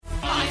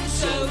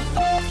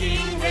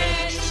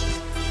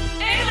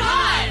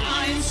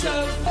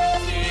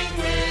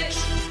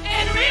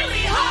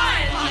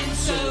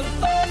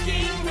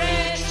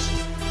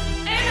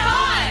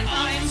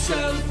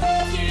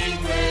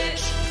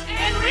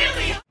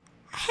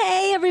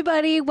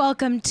everybody.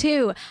 Welcome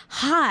to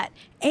Hot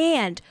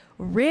and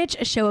Rich,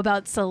 a show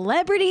about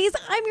celebrities.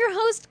 I'm your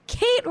host,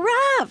 Kate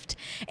Raft.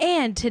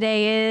 And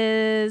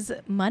today is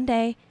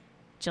Monday,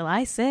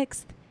 July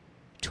 6th,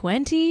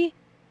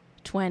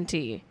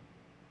 2020.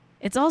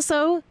 It's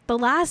also the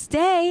last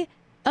day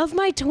of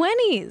my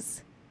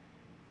 20s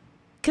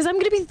because I'm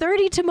going to be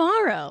 30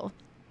 tomorrow.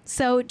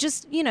 So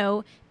just,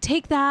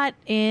 take that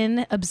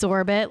in,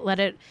 absorb it, let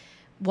it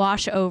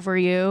wash over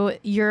you.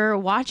 You're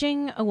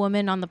watching a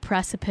woman on the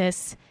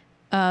precipice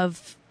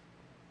of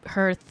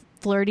her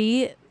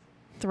flirty,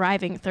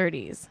 thriving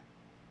 30s.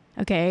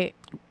 Okay.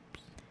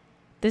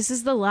 This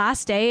is the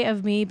last day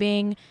of me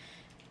being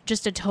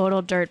just a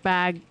total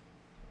dirtbag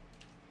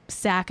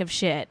sack of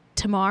shit.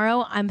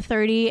 Tomorrow I'm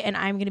 30 and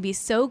I'm going to be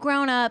so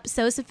grown up,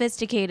 so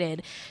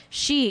sophisticated,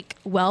 chic,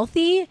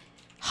 wealthy,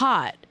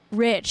 hot,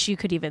 rich, you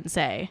could even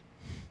say.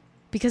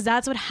 Because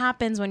that's what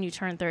happens when you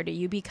turn 30.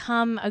 You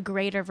become a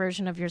greater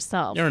version of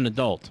yourself. You're an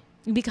adult.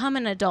 You become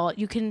an adult.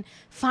 You can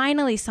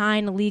finally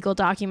sign legal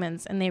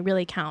documents and they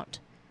really count.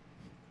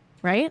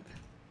 Right?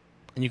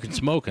 And you can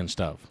smoke and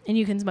stuff. And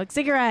you can smoke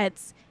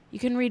cigarettes. You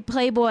can read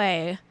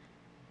Playboy.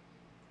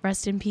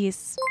 Rest in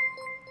peace,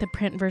 the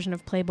print version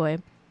of Playboy.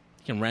 You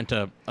can rent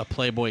a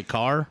Playboy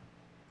car.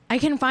 I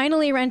can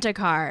finally rent a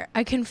car.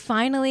 I can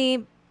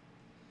finally,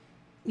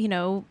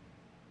 buy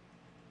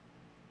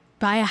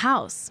a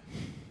house.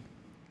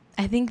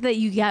 I think that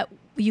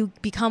you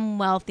become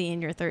wealthy in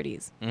your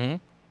 30s. Mm-hmm.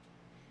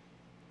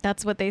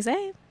 That's what they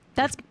say.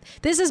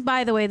 This is,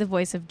 by the way, the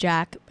voice of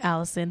Jack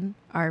Allison,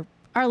 our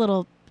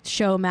little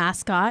show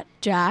mascot,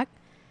 Jack.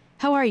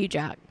 How are you,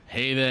 Jack?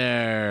 Hey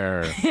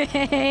there.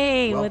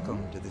 Hey.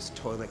 Welcome to this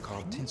toilet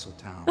called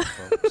Tinseltown,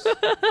 folks.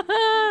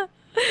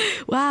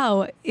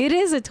 Wow, it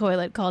is a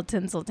toilet called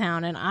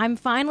Tinseltown, and I'm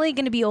finally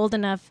going to be old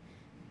enough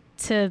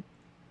to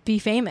be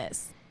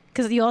famous.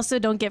 Because you also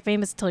don't get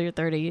famous until you're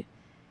 30,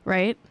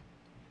 right?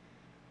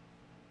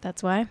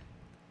 That's why?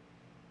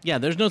 Yeah,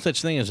 there's no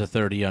such thing as a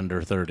 30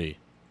 under 30.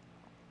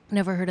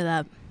 Never heard of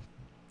that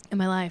in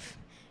my life.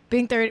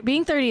 Being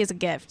 30 is a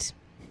gift.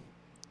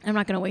 I'm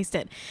not going to waste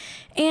it.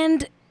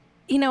 And,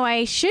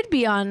 I should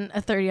be on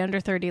a 30 under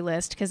 30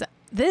 list because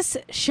this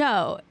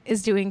show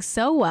is doing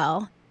so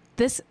well.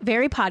 This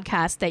very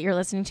podcast that you're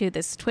listening to,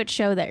 this Twitch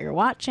show that you're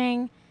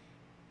watching,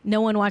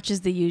 no one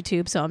watches the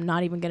YouTube, so I'm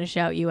not even going to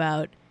shout you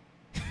out.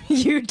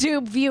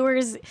 YouTube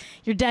viewers,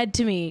 you're dead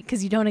to me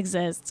because you don't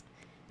exist.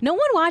 No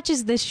one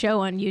watches this show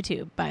on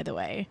YouTube, by the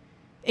way.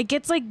 It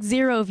gets like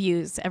 0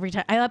 views every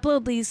time. I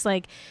upload these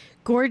like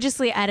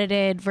gorgeously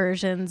edited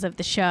versions of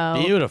the show.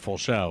 Beautiful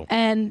show.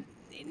 And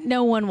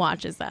no one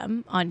watches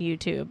them on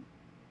YouTube.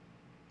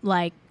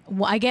 Like,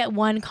 I get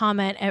one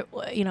comment,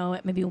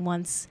 maybe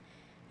once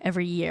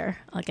every year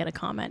I'll get a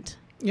comment.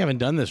 You haven't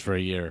done this for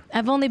a year.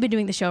 I've only been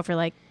doing the show for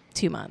like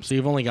 2 months. So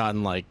you've only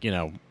gotten like,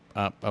 a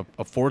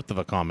fourth of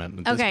a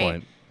comment at this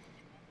point.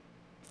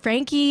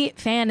 Frankie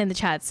Fan in the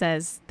chat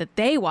says that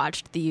they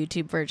watched the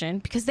YouTube version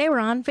because they were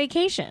on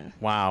vacation.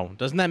 Wow.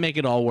 Doesn't that make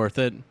it all worth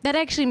it? That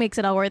actually makes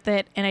it all worth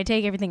it, and I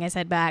take everything I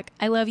said back.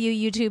 I love you,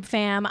 YouTube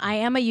fam. I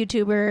am a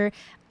YouTuber.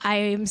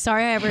 I'm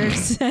sorry I ever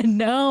said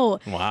no.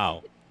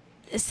 Wow.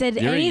 Said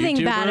You're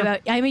anything bad about...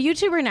 I'm a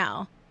YouTuber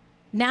now.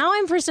 Now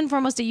I'm first and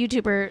foremost a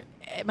YouTuber.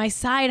 My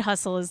side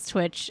hustle is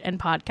Twitch and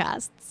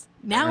podcasts.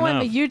 Now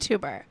I'm a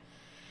YouTuber.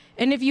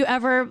 And if you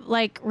ever,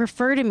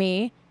 refer to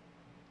me...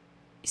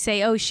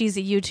 say, oh, she's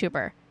a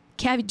YouTuber.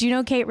 Do you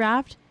know Kate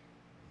Raft?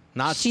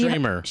 Not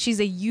streamer. She's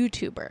a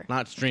YouTuber.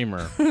 Not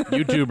streamer.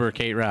 YouTuber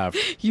Kate Raft.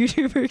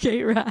 YouTuber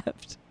Kate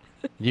Raft.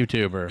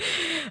 YouTuber.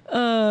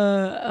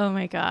 Oh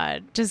my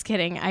God. Just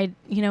kidding.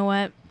 You know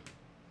what?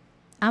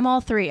 I'm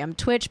all three. I'm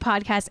Twitch,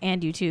 podcast,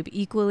 and YouTube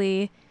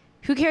equally.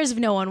 Who cares if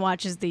no one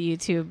watches the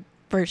YouTube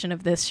version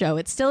of this show?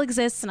 It still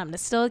exists, and I'm going to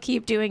still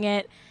keep doing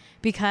it.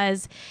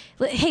 Because,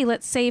 hey,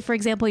 let's say, for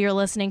example, you're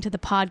listening to the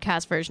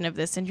podcast version of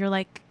this, and you're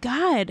like,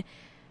 God,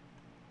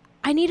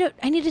 I need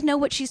to know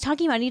what she's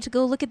talking about. I need to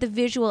go look at the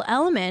visual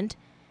element.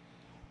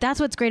 That's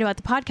what's great about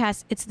the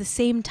podcast. It's the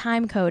same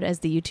time code as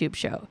the YouTube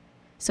show.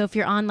 So if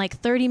you're on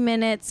 30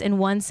 minutes and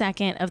 1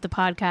 second of the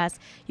podcast,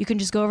 you can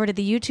just go over to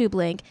the YouTube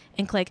link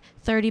and click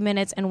 30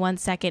 minutes and 1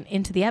 second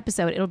into the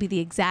episode. It'll be the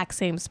exact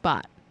same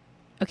spot.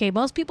 Okay,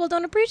 most people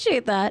don't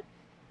appreciate that.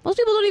 Most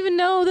people don't even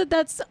know that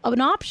that's an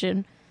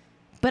option.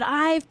 But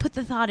I've put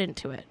the thought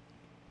into it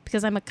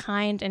because I'm a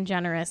kind and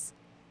generous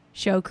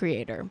show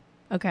creator.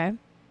 Okay?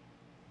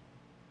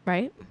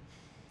 Right?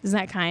 Isn't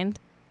that kind?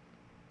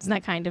 Isn't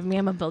that kind of me?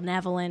 I'm a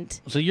benevolent.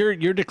 So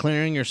you're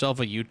declaring yourself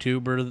a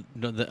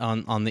YouTuber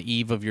on the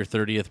eve of your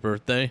 30th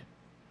birthday?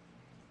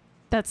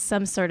 That's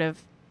some sort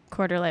of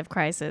quarter life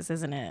crisis,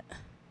 isn't it?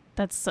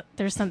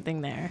 There's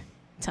something there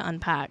to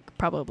unpack,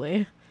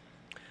 probably.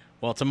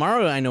 Well,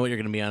 tomorrow I know what you're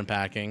going to be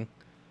unpacking.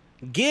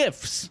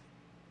 Gifts.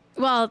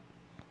 Well,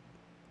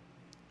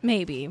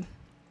 maybe.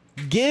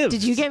 Gifts.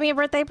 Did you get me a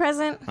birthday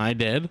present? I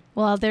did.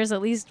 Well, there's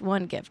at least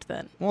one gift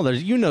then. Well,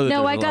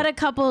 I got a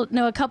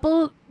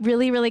couple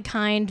really, really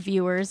kind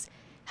viewers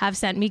have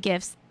sent me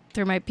gifts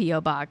through my P.O.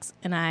 box,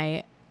 and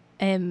I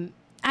am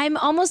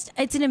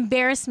it's an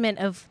embarrassment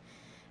of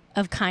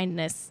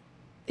kindness.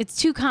 It's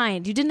too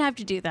kind. You didn't have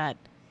to do that.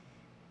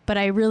 But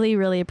I really,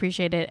 really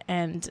appreciate it.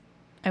 And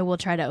I will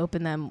try to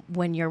open them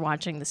when you're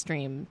watching the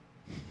stream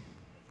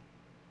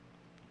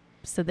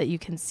so that you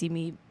can see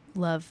me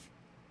love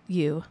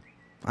you.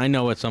 I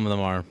know what some of them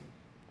are.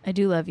 I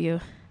do love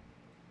you.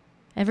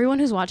 Everyone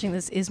who's watching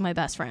this is my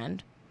best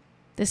friend.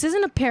 This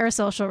isn't a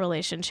parasocial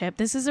relationship.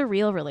 This is a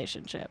real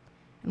relationship.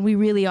 And we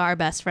really are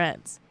best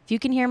friends. If you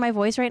can hear my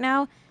voice right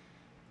now,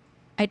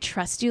 I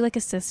trust you like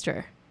a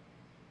sister.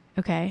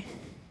 Okay?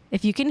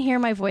 If you can hear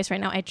my voice right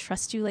now, I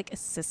trust you like a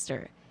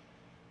sister.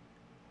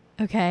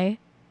 Okay?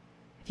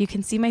 If you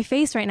can see my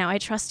face right now, I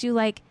trust you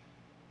like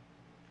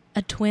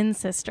a twin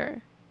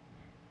sister.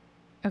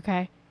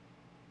 Okay?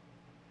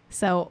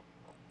 So,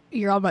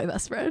 you're all my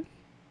best friend.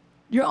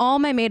 You're all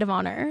my maid of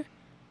honor.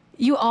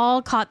 You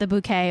all caught the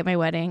bouquet at my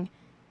wedding.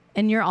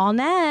 And you're all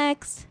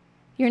next.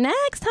 You're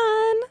next,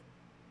 hon.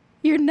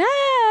 You're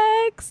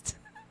next.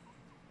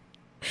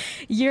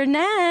 You're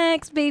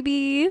next,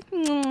 baby.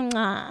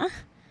 Mwah.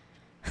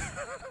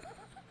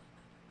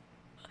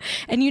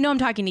 And you know I'm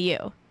talking to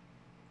you.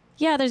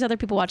 Yeah, there's other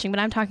people watching, but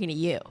I'm talking to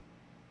you.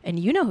 And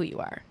you know who you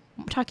are.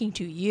 I'm talking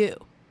to you.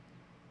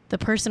 The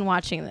person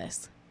watching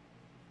this.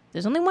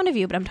 There's only one of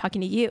you, but I'm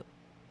talking to you.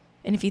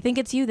 And if you think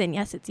it's you, then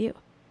yes, it's you.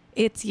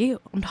 It's you.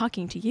 I'm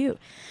talking to you.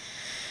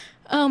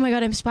 Oh my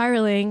God, I'm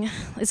spiraling.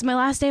 It's my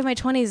last day of my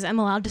 20s. I'm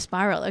allowed to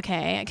spiral,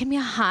 okay? I can be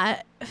a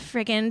hot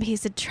friggin'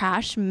 piece of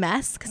trash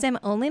mess because I'm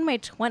only in my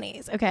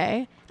 20s,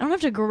 okay? I don't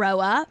have to grow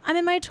up. I'm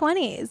in my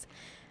 20s.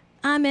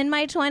 I'm in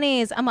my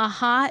 20s. I'm a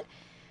hot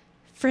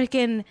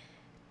friggin'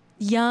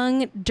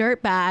 young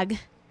dirtbag,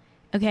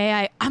 okay?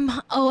 I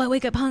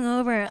wake up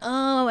hungover.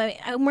 Oh,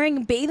 I'm wearing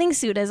a bathing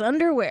suit as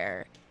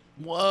underwear.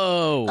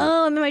 Whoa.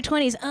 Oh, I'm in my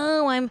 20s.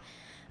 I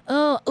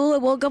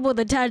woke up with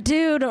a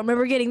tattoo. Don't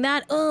remember getting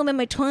that. Oh, I'm in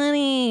my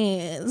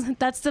 20s.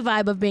 That's the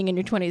vibe of being in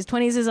your 20s.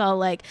 20s is all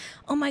like,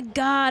 oh my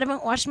God, I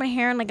haven't washed my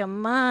hair in like a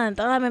month.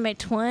 Oh, I'm in my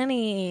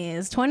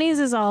 20s. 20s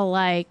is all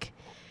like,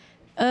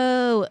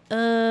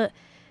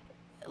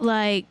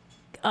 like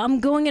I'm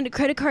going into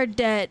credit card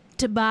debt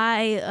to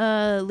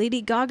buy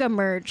Lady Gaga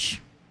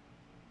merch.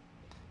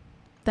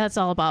 That's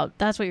all about,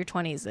 that's what your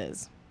 20s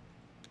is.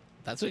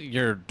 That's what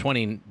your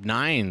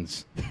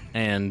 29s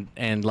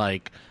and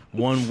like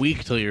 1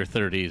 week till your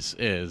 30s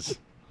is.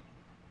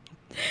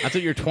 That's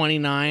what your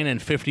 29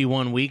 and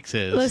 51 weeks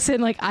is.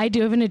 Listen, like I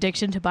do have an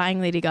addiction to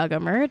buying Lady Gaga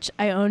merch.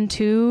 I own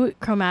 2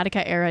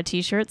 Chromatica era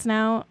t-shirts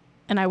now,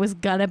 and I was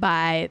gonna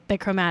buy the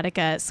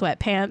Chromatica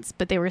sweatpants,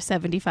 but they were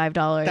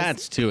 $75.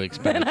 That's too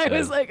expensive. And I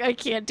was like, I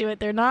can't do it.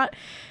 They're not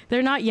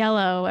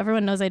yellow.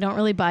 Everyone knows I don't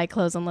really buy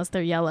clothes unless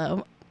they're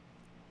yellow.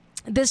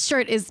 This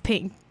shirt is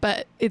pink,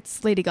 but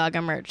it's Lady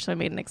Gaga merch, so I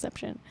made an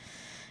exception.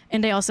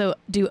 And I also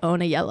do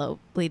own a yellow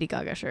Lady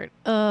Gaga shirt.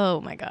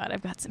 Oh my God,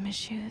 I've got some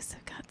issues.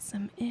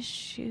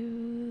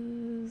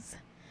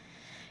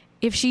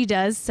 If she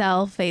does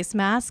sell face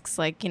masks,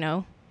 like,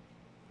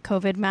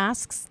 COVID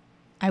masks,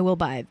 I will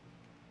buy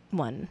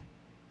one.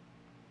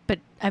 But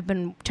I've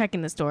been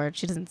checking the store.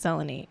 She doesn't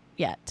sell any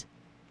yet.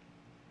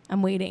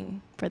 I'm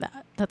waiting for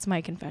that. That's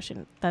my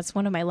confession. That's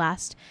one of my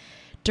last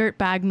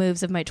dirtbag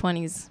moves of my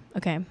 20s.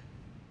 Okay.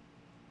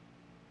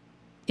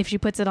 If she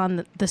puts it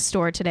on the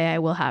store today, I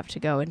will have to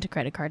go into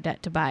credit card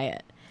debt to buy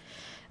it.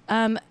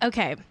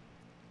 Okay.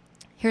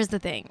 Here's the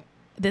thing.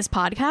 This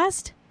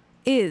podcast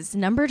is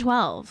number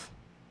 12.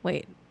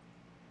 Wait.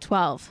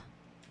 12.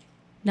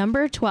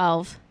 Number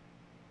 12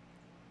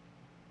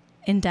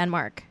 in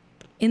Denmark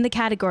in the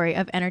category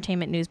of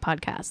entertainment news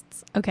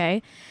podcasts.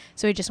 Okay.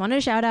 So I just want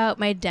to shout out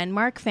my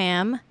Denmark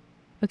fam.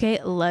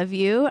 Okay. Love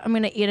you. I'm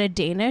going to eat a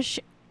Danish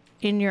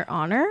in your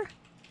honor.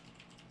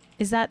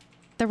 Is that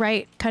the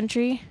right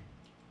country?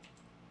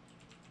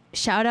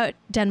 Shout out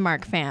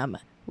Denmark fam.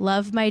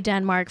 Love my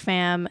Denmark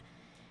fam.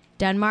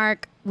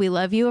 Denmark, we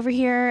love you over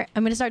here.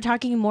 I'm going to start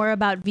talking more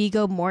about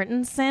Viggo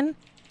Mortensen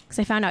because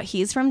I found out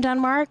he's from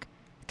Denmark.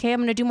 Okay, I'm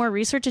going to do more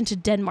research into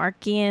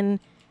Denmarkian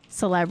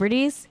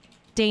celebrities.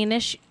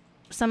 Danish,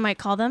 some might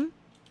call them.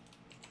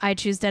 I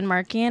choose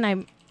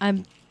Denmarkian.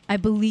 I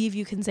believe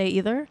you can say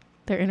either.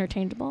 They're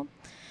interchangeable.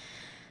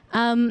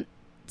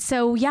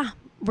 So yeah,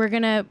 we're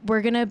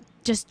gonna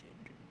just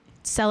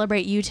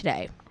celebrate you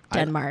today,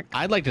 Denmark.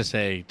 I'd like to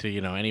say to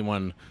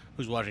anyone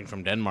who's watching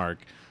from Denmark,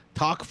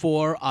 tak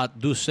for at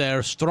du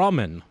ser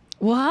strømmen.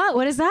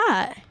 What is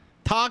that?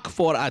 Tak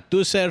for at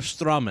du ser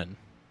strømmen.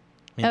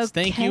 Means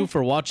thank you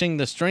for watching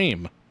the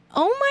stream.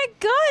 Oh my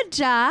God,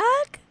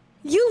 Jack!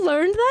 You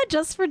learned that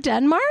just for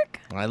Denmark?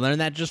 I learned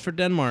that just for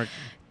Denmark.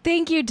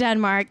 Thank you,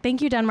 Denmark.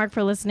 Thank you, Denmark,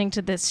 for listening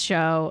to this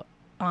show.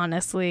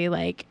 Honestly,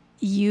 like,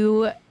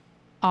 you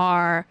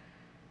are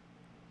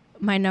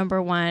my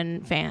number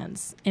one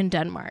fans in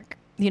Denmark.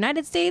 The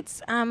United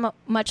States, I'm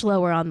much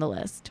lower on the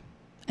list.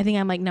 I think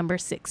I'm like number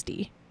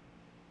 60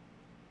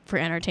 for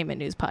entertainment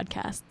news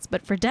podcasts.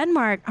 But for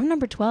Denmark, I'm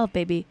number 12,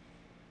 baby.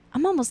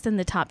 I'm almost in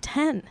the top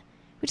 10.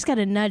 We just got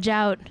to nudge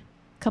out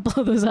a couple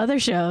of those other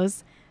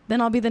shows. Then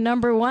I'll be the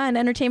number 1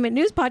 entertainment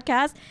news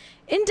podcast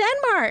in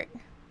Denmark.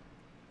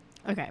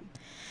 Okay.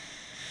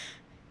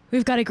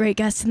 We've got a great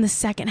guest in the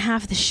second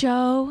half of the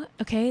show.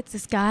 Okay, it's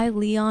this guy,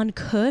 Leon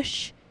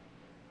Kush.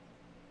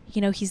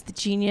 You know, he's the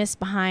genius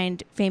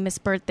behind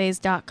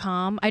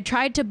famousbirthdays.com. I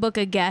tried to book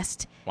a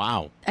guest.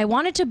 Wow. I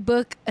wanted to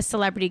book a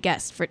celebrity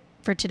guest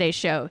for today's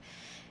show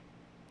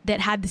that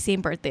had the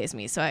same birthday as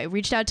me. So I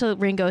reached out to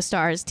Ringo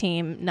Starr's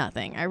team,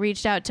 nothing. I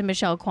reached out to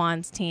Michelle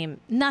Kwan's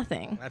team,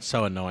 nothing. That's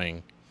so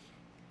annoying.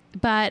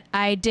 But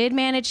I did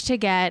manage to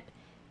get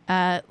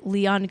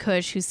Leon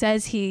Kush, who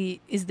says he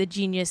is the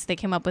genius that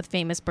came up with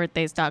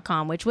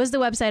famousbirthdays.com, which was the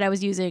website I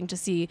was using to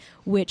see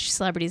which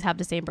celebrities have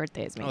the same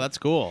birthday as me. Oh, that's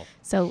cool.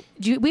 So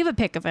we have a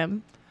pic of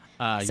him.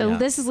 So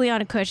this is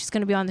Leon Kush. He's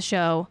going to be on the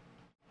show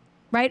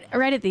right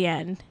at the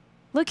end.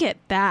 Look at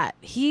that.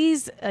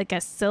 He's like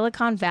a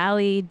Silicon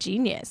Valley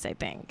genius, I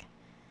think.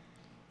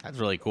 That's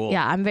really cool.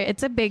 Yeah,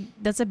 that's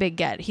a big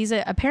get. He's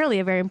apparently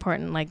a very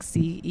important like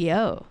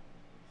CEO.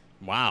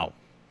 Wow.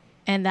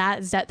 And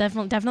that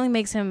definitely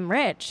makes him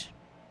rich.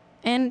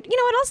 And you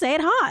know what? I'll say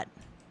it hot.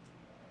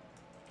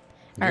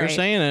 You're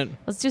saying it.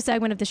 Let's do a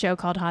segment of the show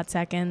called Hot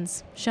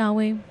Seconds, shall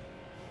we?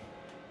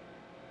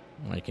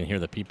 I can hear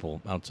the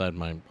people outside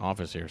my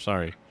office here.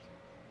 Sorry.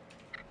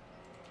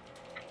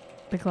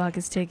 The clock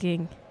is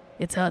ticking.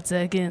 It's Hot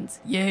Seconds.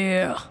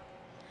 Yeah.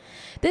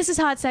 This is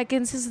Hot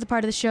Seconds. This is the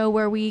part of the show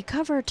where we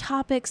cover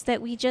topics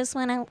that we just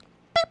want to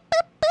boop,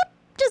 boop, boop,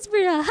 just for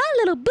a hot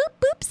little boop,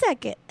 boop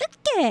second.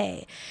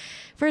 Okay.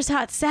 First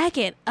hot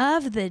second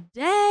of the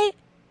day.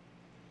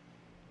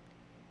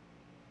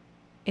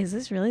 Is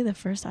this really the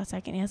first hot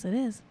second? Yes, it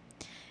is.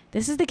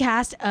 This is the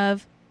cast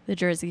of The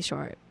Jersey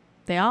Shore.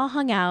 They all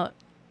hung out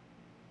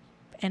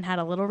and had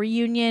a little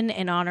reunion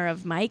in honor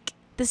of Mike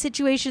the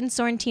Situation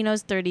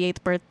Sorrentino's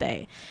 38th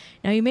birthday.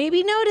 Now, you may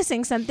be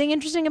noticing something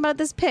interesting about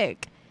this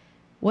pic.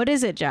 What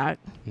is it, Jack?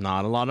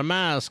 Not a lot of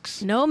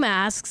masks. No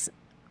masks.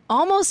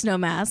 Almost no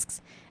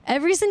masks.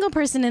 Every single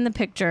person in the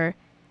picture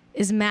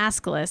is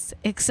maskless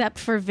except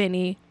for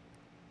Vinny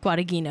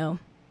Guadagnino.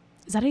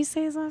 Is that how you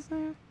say his last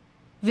name?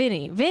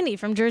 Vinny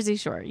from Jersey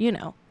Shore, you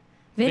know.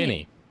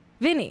 Vinny.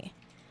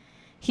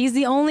 He's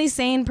the only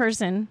sane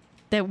person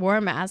that wore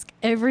a mask.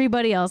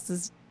 Everybody else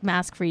is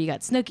mask free. You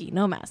got Snooki,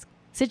 no mask.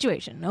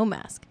 Situation, no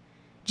mask.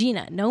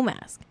 Gina, no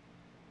mask.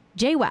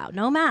 JWoww,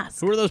 no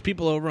mask. Who are those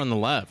people over on the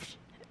left?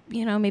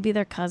 You know, maybe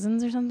they're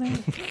cousins or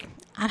something.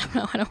 I don't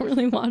know. I don't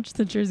really watch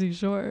the Jersey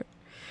Shore.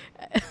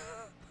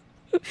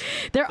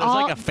 There's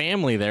like a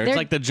family there. It's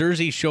like the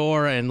Jersey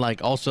Shore, and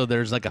like also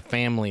there's like a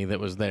family that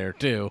was there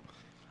too.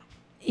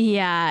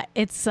 Yeah,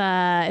 it's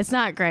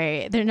not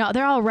great.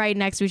 They're all right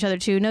next to each other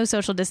too. No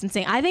social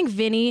distancing. I think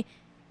Vinny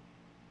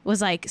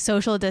was like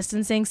social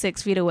distancing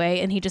 6 feet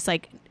away, and he just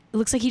like it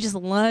looks like he just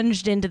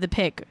lunged into the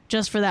pic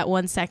just for that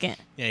 1 second.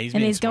 Yeah, he's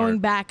and he's smart. going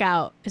back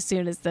out as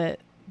soon as the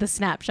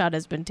snapshot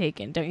has been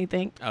taken. Don't you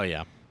think? Oh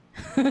yeah.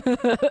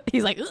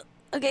 He's like,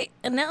 okay,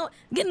 and now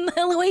getting the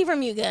hell away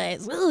from you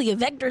guys. Ooh, you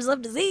vectors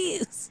of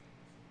disease.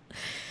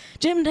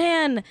 Jim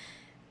Tan.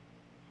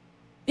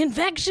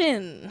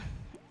 Infection.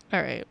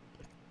 All right.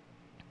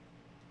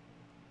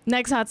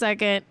 Next hot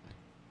second.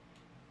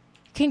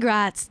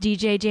 Congrats,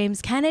 DJ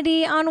James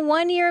Kennedy, on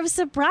 1 year of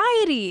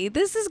sobriety.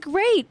 This is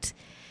great.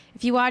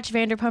 If you watch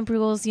Vanderpump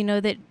Rules, you know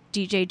that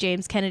DJ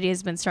James Kennedy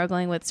has been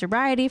struggling with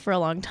sobriety for a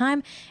long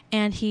time,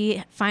 and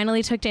he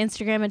finally took to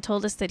Instagram and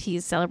told us that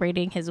he's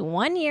celebrating his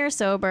 1 year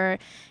sober,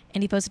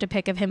 and he posted a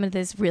pic of him with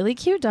this really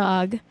cute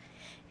dog,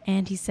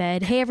 and he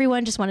said, "Hey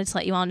everyone, just wanted to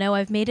let you all know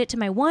I've made it to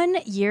my 1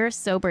 year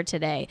sober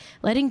today.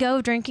 Letting go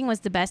of drinking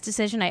was the best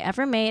decision I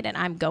ever made, and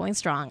I'm going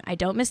strong. I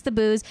don't miss the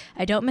booze.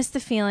 I don't miss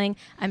the feeling.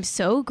 I'm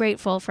so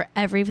grateful for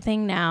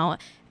everything now,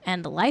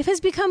 and life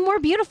has become more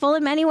beautiful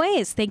in many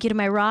ways. Thank you to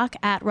my rock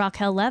at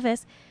Raquel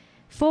Levis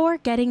for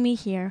getting me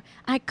here.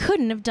 I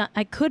couldn't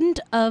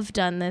have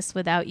done this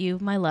without you,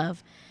 my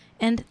love.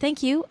 And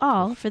thank you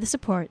all for the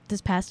support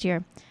this past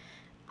year."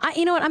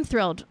 You know what? I'm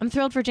thrilled. I'm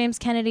thrilled for James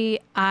Kennedy.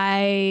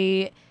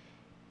 I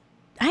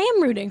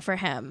am rooting for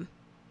him.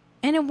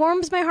 And it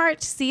warms my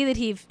heart to see that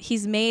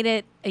he's made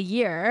it a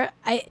year.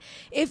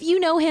 If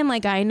you know him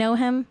like I know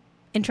him,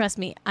 and trust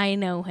me, I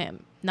know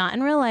him. Not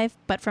in real life,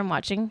 but from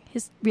watching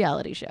his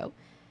reality show.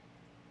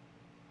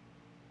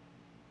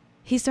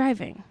 He's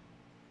thriving.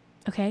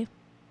 Okay?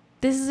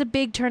 This is a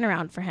big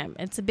turnaround for him.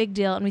 It's a big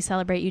deal, and we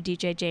celebrate you,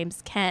 DJ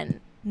James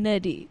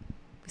Kennedy.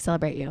 We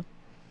celebrate you.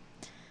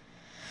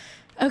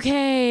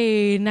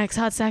 Okay, next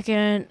hot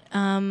second.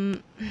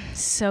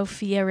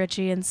 Sophia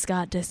Richie and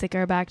Scott Disick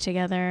are back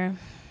together.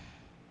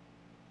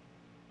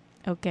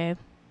 Okay.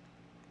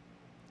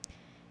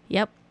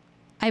 Yep.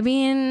 I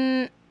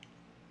mean,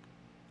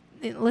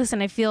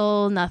 listen, I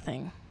feel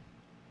nothing.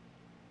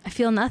 I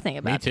feel nothing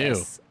about Me too.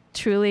 this.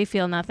 Truly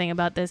feel nothing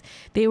about this.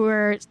 They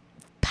were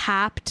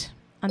papped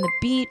on the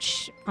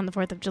beach on the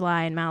 4th of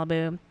July in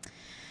Malibu.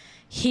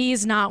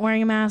 He's not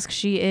wearing a mask.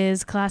 She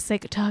is.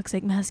 Classic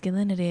toxic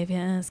masculinity, if you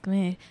ask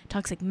me.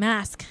 Toxic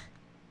masculinity.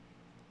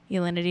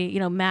 You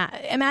know,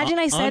 imagine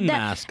I said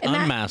unmask, that.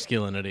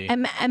 Unmasculinity.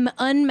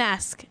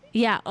 Unmask.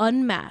 Yeah,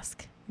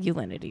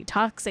 unmasculinity.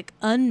 Toxic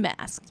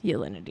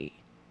unmasculinity.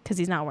 Because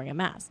he's not wearing a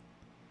mask.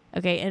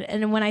 Okay,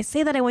 and when I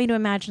say that, I want you to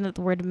imagine that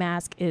the word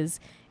mask is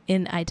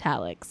in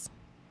italics,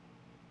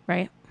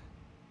 right?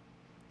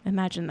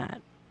 Imagine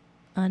that.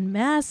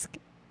 Unmask,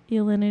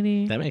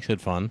 Elinity. That makes it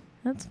fun.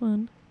 That's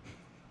fun.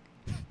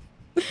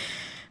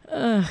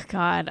 Oh,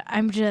 God.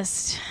 I'm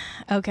just...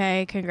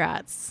 Okay,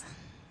 congrats.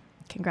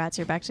 Congrats,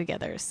 you're back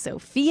together.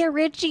 Sophia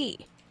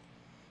Richie.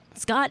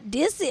 Scott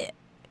Disick.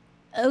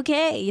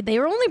 Okay, they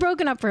were only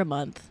broken up for a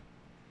month.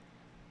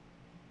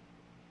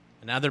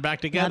 And now they're back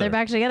together. Now they're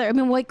back together. I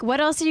mean, like,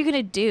 what else are you going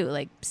to do?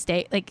 Like,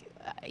 stay... Like,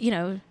 you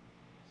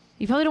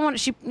probably don't want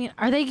to...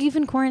 Are they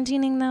even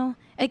quarantining, though?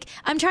 Like,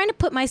 I'm trying to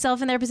put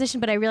myself in their position,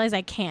 but I realize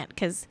I can't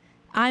because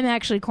I'm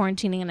actually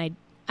quarantining and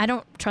I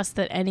don't trust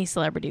that any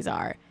celebrities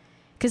are.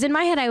 Because in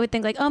my head, I would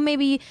think like, oh,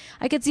 maybe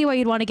I could see why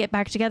you'd want to get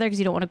back together because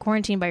you don't want to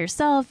quarantine by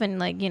yourself and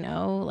like,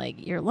 like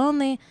you're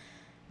lonely.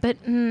 But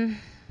I don't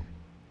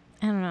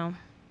know.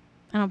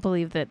 I don't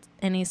believe that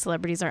any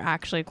celebrities are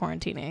actually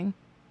quarantining.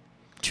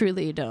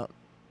 Truly don't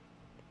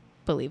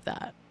believe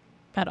that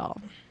at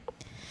all.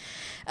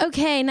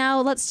 Okay,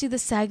 now let's do the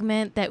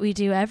segment that we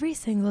do every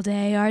single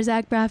day. Are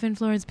Zach Braff and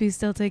Florence Pugh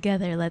still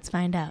together? Let's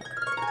find out.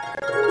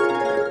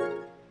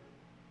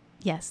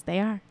 Yes, they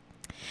are.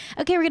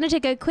 Okay, we're going to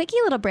take a quickie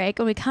little break.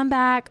 When we come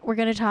back, we're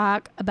going to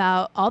talk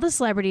about all the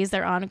celebrities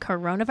that are on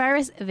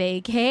coronavirus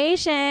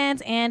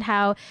vacations and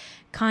how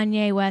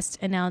Kanye West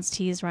announced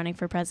he's running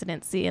for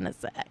presidency in a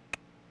sec.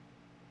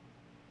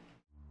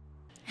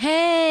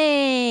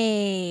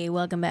 Hey,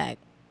 welcome back.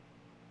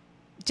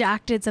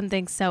 Jack did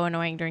something so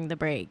annoying during the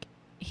break.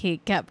 He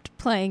kept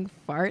playing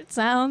fart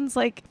sounds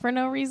like for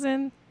no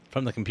reason.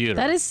 From the computer.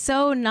 That is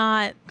so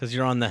not... Because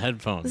you're on the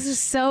headphones. That's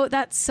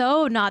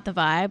so not the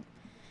vibe.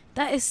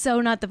 That is so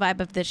not the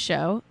vibe of this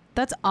show.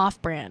 That's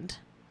off-brand.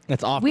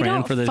 That's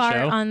off-brand for this show? We don't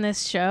fart on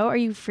this show. Are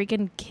you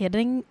freaking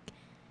kidding?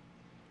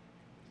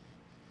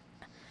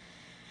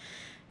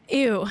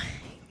 Ew.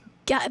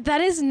 God, that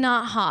is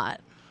not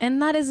hot.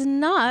 And that is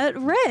not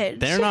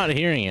rich. They're not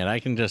hearing it. I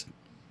can just...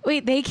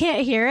 Wait, they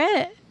can't hear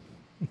it?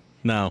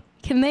 No.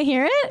 Can they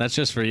hear it? That's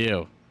just for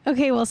you.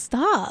 Okay, well,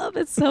 stop.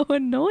 It's so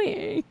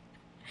annoying.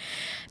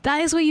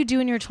 That is what you do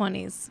in your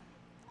 20s.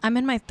 I'm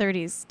in my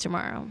 30s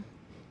tomorrow.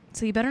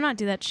 So you better not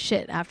do that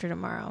shit after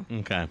tomorrow.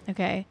 Okay.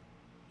 Okay?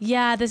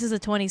 Yeah, this is a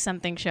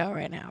 20-something show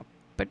right now.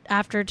 But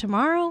after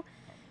tomorrow,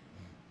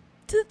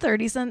 it's a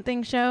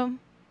 30-something show.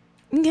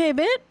 Okay,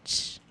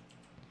 bitch?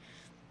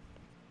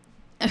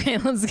 Okay,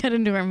 let's get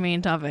into our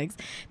main topics.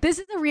 This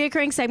is a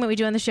reoccurring segment we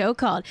do on the show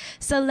called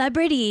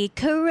Celebrity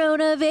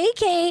Corona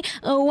Vacay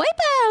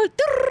Wipeout.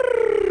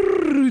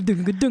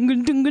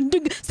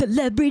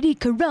 Celebrity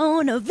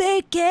Corona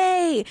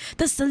Vacay.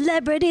 The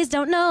celebrities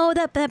don't know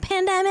that the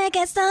pandemic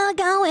is still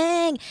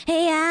going.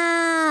 Hey,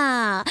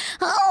 yeah.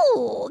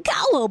 Oh,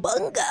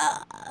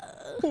 cowabunga.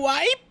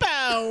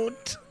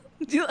 Wipeout.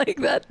 Do you like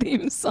that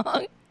theme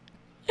song?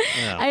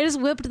 Yeah. I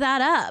just whipped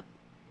that up.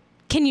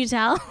 Can you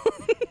tell?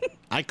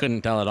 I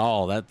couldn't tell at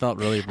all. That felt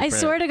really prepared. I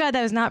swear to God,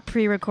 that was not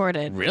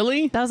pre-recorded.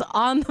 Really? That was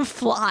on the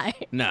fly.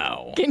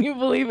 No. Can you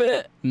believe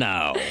it?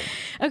 No.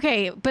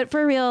 Okay, but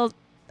for real,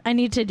 I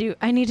need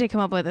to come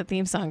up with a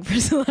theme song for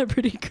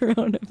Celebrity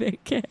Corona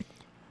Vacay.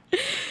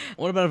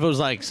 What about if it was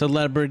like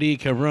Celebrity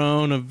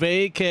Corona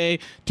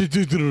Vacay?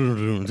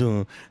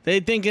 They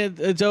think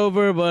it's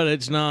over, but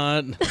it's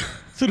not.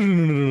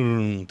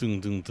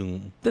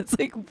 That's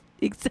like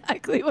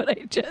exactly what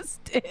I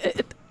just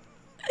did.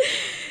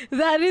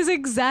 That is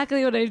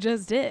exactly what I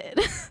just did.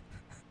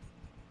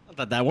 I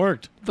thought that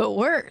worked. But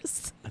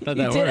worse. I thought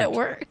You that did it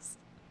worked.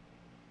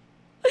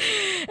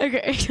 worse.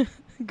 Okay,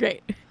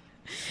 great.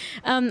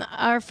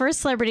 Our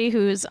first celebrity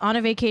who's on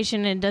a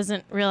vacation and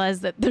doesn't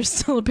realize that there's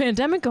still a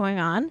pandemic going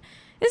on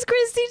is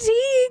Christy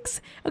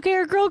Teigs. Okay,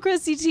 our girl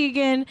Christy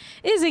Teigen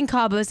is in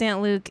Cabo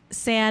San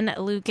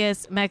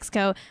Lucas,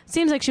 Mexico.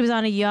 Seems like she was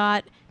on a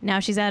yacht. Now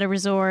she's at a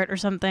resort or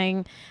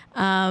something.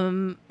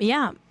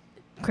 Yeah.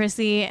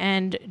 Chrissy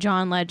and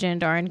John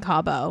Legend are in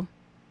Cabo,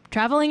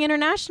 traveling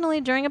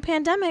internationally during a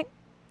pandemic,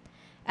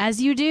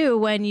 as you do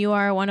when you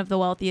are one of the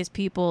wealthiest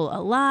people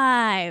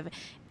alive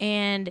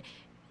and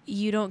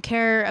you don't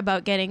care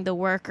about getting the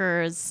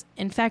workers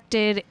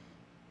infected,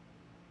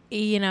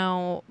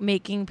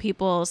 making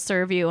people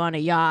serve you on a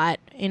yacht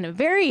in a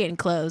very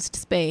enclosed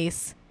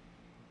space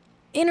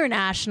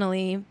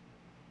internationally.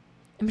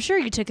 I'm sure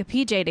you took a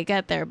PJ to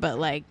get there, but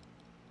like,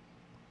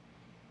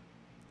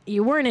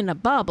 you weren't in a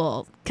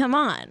bubble. Come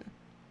on.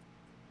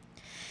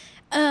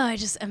 Oh, you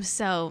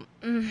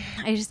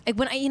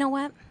know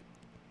what?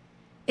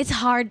 It's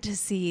hard to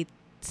see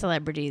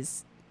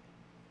celebrities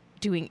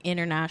doing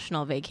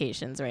international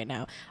vacations right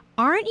now.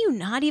 Aren't you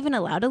not even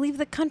allowed to leave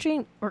the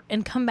country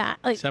and come back?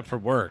 Like, except for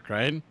work,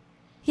 right?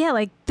 Yeah,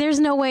 like there's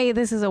no way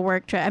this is a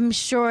work trip. I'm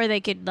sure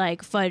they could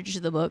like fudge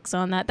the books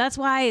on that. That's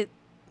why it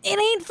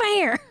ain't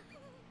fair.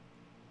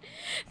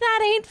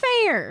 That ain't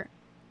fair.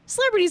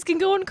 Celebrities can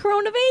go on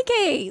Corona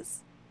vacays.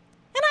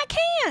 And I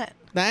can't.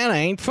 That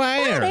ain't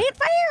fair. That ain't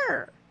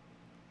fair.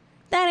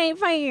 That ain't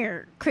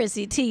fair,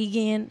 Chrissy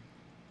Teigen.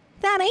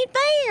 That ain't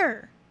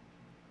fair.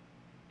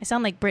 I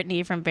sound like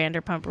Brittany from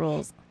Vanderpump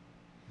Rules.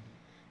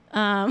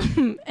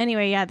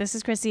 Anyway, yeah, this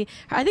is Chrissy.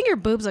 I think her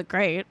boobs look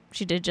great.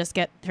 She did just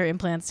get her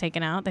implants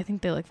taken out. I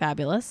think they look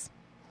fabulous.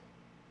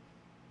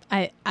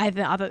 I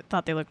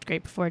thought they looked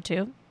great before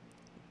too.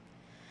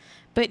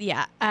 But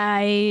yeah,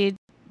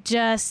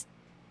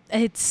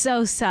 it's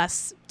so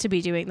sus to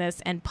be doing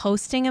this and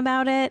posting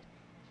about it,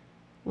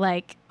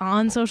 like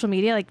on social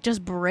media, like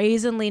just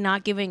brazenly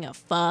not giving a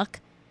fuck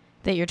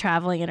that you're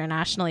traveling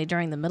internationally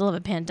during the middle of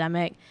a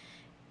pandemic.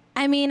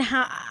 I mean,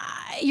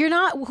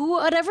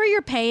 whatever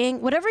you're paying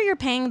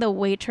the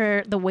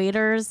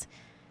waiters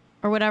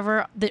or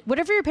whatever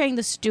you're paying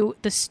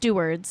the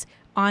stewards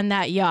on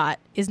that yacht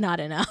is not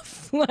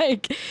enough.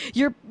 Like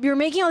you're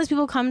making all these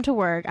people come to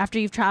work after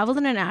you've traveled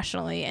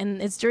internationally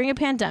and it's during a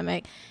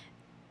pandemic.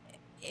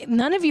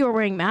 None of you are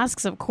wearing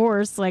masks, of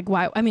course. Like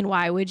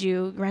why would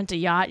you rent a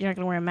yacht? You're not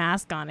going to wear a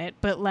mask on it.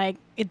 But like,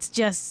 it's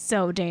just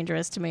so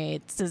dangerous to me.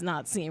 It does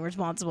not seem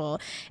responsible.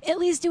 At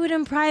least do it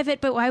in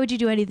private. But why would you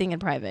do anything in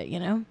private, you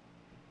know?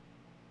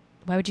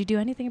 Why would you do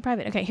anything in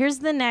private? Okay, here's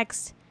the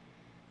next.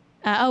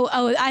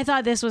 I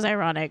thought this was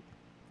ironic.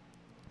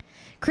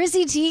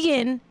 Chrissy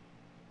Teigen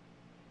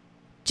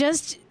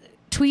just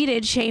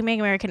tweeted shaming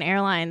American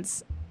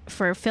Airlines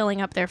for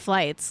filling up their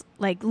flights,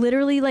 like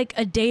literally like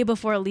a day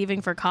before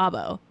leaving for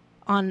Cabo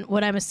on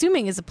what I'm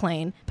assuming is a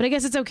plane, but I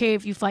guess it's okay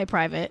if you fly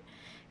private.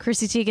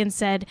 Chrissy Teigen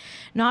said,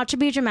 not to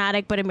be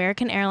dramatic, but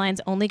American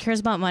Airlines only cares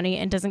about money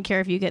and doesn't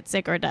care if you get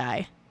sick and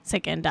die.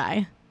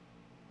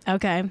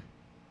 Okay.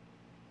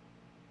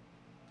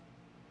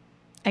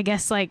 I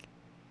guess like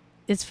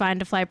it's fine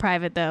to fly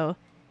private though.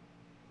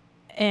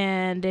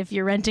 And if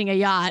you're renting a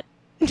yacht,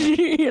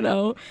 you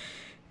know,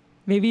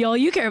 maybe all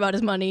you care about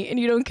is money and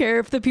you don't care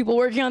if the people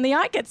working on the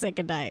yacht get sick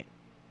and die.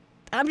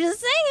 I'm just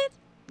saying.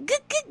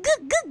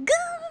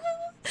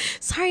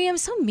 Sorry, I'm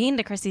so mean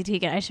to Chrissy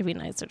Teigen. I should be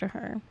nicer to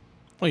her.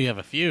 Well, you have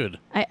a feud.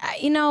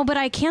 But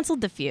I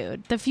canceled the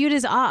feud. The feud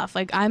is off.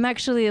 Like, I'm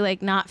actually,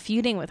 like, not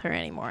feuding with her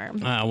anymore.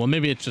 Well,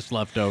 maybe it's just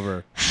left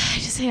over.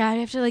 I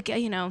have to, like,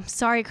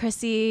 sorry,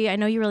 Chrissy. I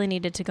know you really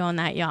needed to go on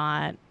that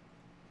yacht.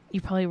 You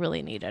probably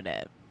really needed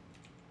it.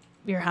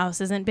 Your house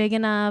isn't big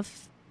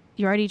enough.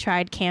 You already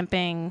tried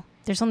camping.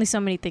 There's only so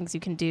many things you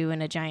can do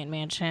in a giant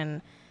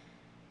mansion.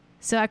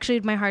 So actually,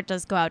 my heart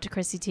does go out to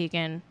Chrissy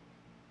Teigen.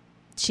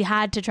 She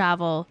had to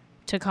travel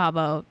to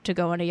Cabo to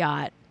go on a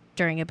yacht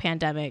during a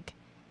pandemic.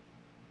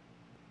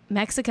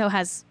 Mexico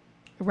has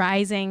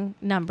rising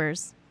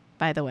numbers,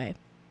 by the way,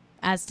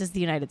 as does the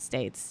United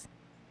States.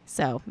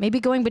 So maybe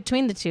going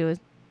between the two,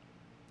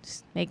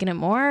 just making it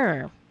more,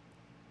 or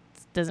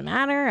it doesn't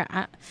matter.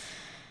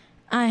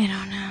 I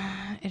don't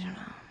know.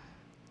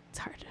 It's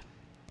hard.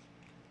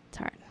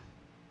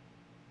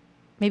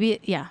 Maybe,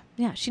 yeah.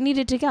 She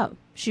needed to go.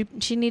 She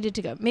needed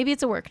to go. Maybe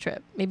it's a work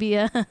trip. Maybe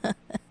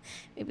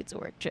it's a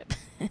work trip.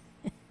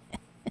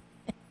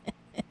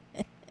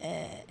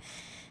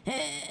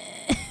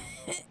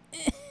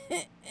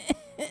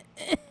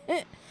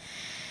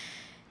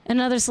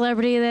 Another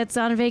celebrity that's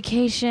on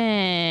vacation.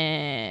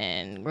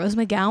 Rose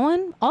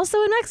McGowan,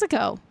 also in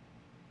Mexico.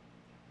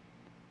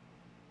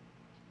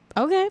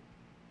 Okay.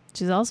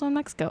 She's also in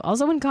Mexico.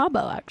 Also in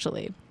Cabo,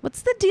 actually.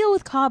 What's the deal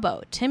with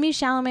Cabo? Timmy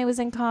Chalamet was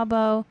in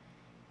Cabo.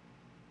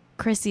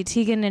 Chrissy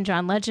Teigen and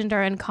John Legend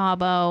are in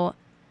Cabo.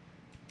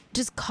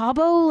 Does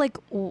Cabo, like,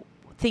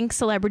 think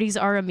celebrities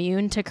are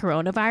immune to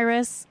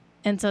coronavirus?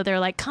 And so they're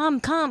like, come.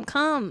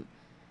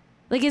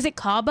 Like, is it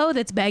Cabo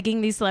that's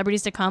begging these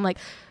celebrities to come? Like,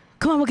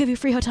 come on, we'll give you a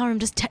free hotel room.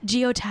 Just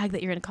geotag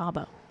that you're in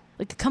Cabo.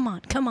 Like, come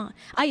on.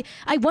 I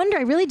wonder,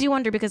 I really do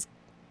wonder, because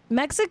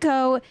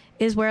Mexico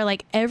is where,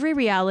 like, every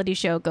reality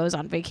show goes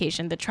on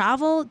vacation. The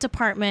travel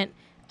department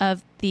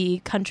of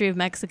the country of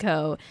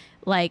Mexico,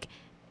 like,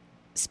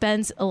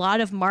 spends a lot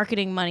of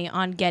marketing money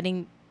on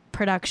getting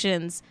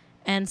productions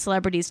and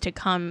celebrities to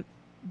come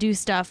do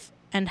stuff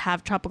and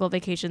have tropical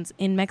vacations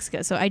in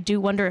Mexico. So I do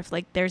wonder if,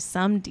 like, there's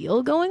some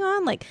deal going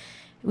on. Like,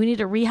 we need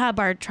to rehab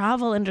our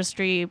travel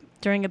industry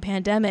during a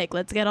pandemic.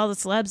 Let's get all the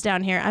celebs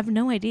down here. I have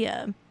no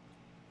idea.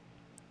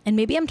 And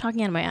maybe I'm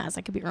talking out of my ass.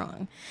 I could be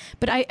wrong.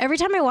 But every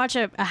time I watch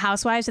a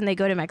Housewives and they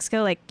go to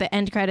Mexico, like, the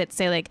end credits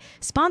say, like,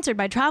 sponsored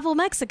by Travel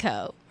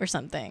Mexico or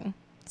something.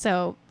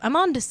 So I'm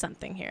on to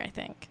something here, I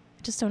think.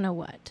 I just don't know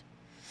what.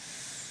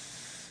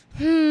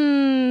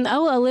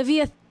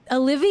 Olivia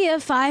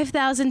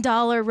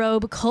 $5,000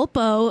 robe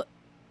Culpo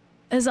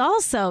is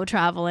also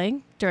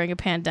traveling during a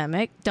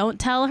pandemic. Don't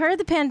tell her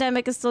the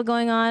pandemic is still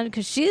going on,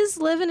 because she's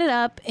living it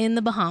up in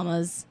the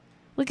Bahamas.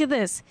 Look at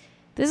this.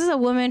 This is a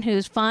woman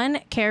who's fun,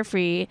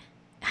 carefree,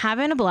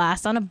 having a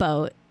blast on a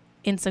boat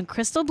in some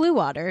crystal blue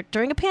water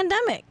during a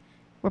pandemic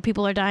where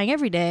people are dying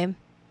every day.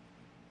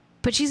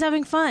 But she's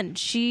having fun.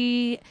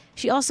 She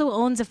also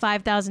owns a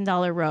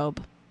 $5,000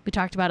 robe. We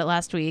talked about it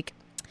last week.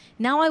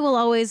 Now I will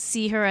always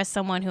see her as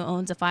someone who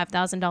owns a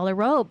 $5,000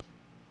 robe.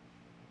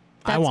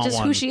 That's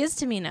just who she is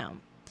to me now.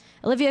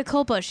 Olivia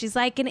Culpo, she's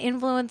like an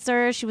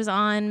influencer. She was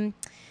on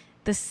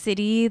The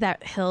City,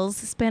 that Hills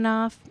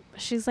spinoff.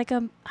 She's like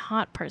a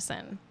hot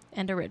person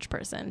and a rich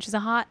person. She's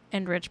a hot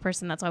and rich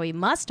person. That's why we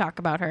must talk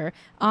about her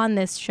on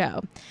this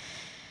show.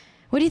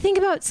 What do you think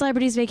about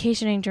celebrities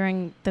vacationing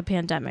during the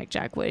pandemic,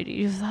 Jack? What are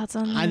your thoughts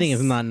on this? I think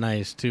it's not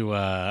nice to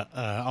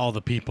all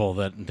the people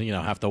that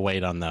have to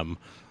wait on them.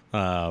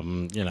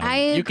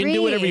 I you can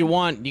do whatever agree. you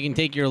want. You can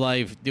take your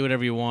life, do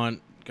whatever you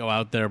want, go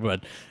out there,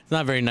 but it's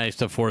not very nice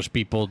to force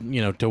people,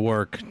 to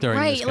work during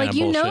this Right, kind like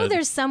of bullshit.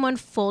 there's someone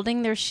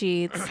folding their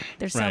sheets.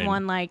 There's Right.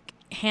 someone like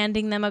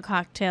handing them a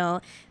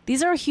cocktail.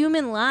 These are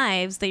human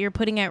lives that you're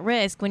putting at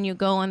risk when you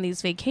go on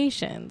these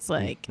vacations.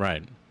 Like,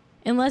 Right.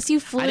 unless you I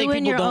flew think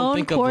in people your don't own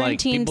think of like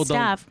quarantine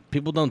staff,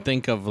 people don't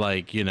think of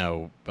like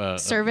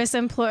service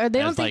employer. They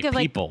don't as, think like, of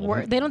like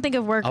people. they don't think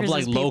of workers of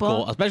like as local,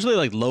 people. especially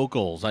like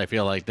locals. I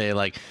feel like they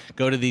like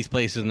go to these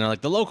places and they're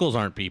like the locals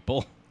aren't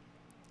people.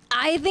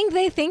 I think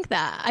they think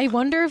that. I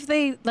wonder if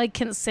they like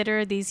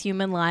consider these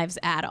human lives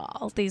at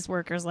all, these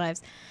workers'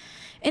 lives.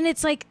 And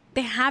it's like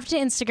they have to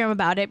Instagram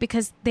about it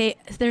because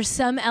there's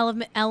some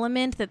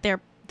element that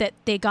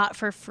they got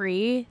for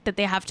free that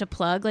they have to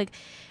plug. Like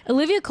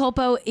Olivia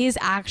Culpo is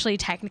actually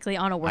technically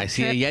on a work I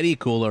see trip. a Yeti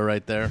cooler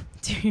right there.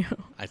 Do you?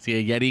 I see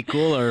a Yeti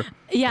cooler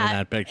Yeah, in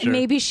that picture.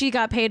 maybe she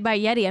got paid by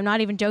Yeti. I'm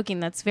not even joking.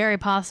 That's very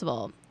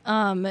possible.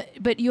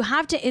 But you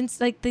have to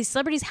like these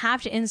celebrities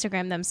have to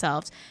Instagram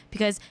themselves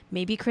because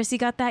maybe Chrissy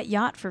got that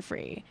yacht for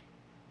free.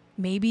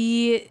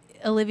 Maybe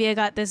Olivia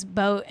got this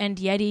boat and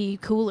Yeti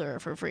cooler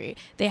for free.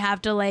 They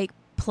have to like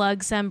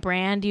plug some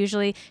brand.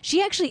 Usually,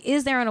 she actually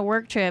is there on a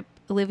work trip.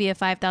 Olivia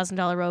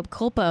 $5,000 robe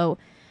Culpo,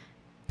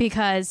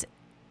 because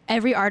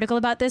every article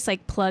about this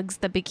like plugs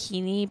the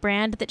bikini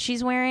brand that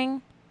she's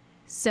wearing.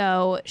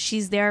 So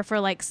she's there for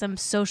like some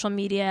social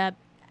media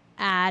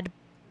ad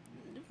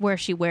where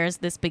she wears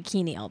this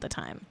bikini all the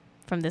time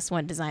from this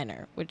one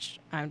designer, which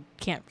I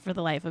can't for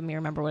the life of me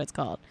remember what it's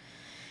called.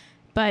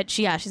 But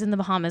she's in the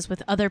Bahamas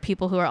with other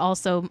people who are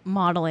also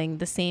modeling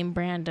the same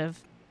brand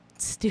of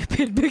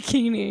stupid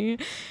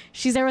bikini.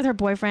 She's there with her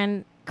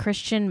boyfriend,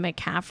 Christian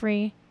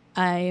McCaffrey.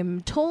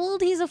 I'm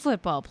told he's a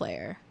football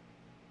player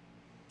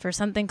for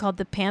something called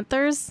the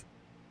Panthers.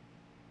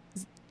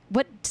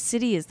 What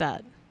city is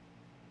that?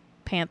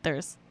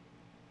 Panthers.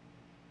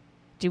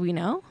 Do we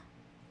know?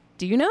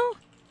 Do you know?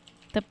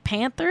 The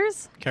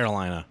Panthers?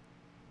 Carolina.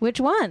 Which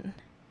one?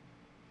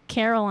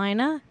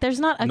 Carolina? There's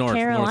not a North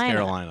Carolina.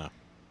 Carolina.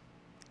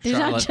 There's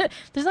Charlotte.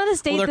 there's not a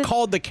state Well, they're that's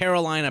called the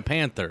Carolina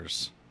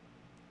Panthers.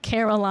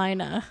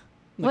 Carolina.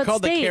 They're What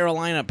called state? the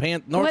Carolina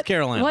North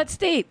Carolina. What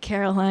state?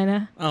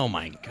 Carolina. Oh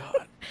my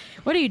God.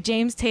 What are you,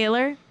 James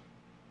Taylor?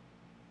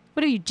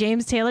 What are you,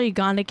 James Taylor? You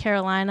gone to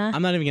Carolina?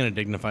 I'm not even going to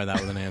dignify that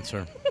with an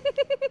answer.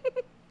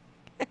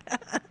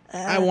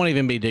 I won't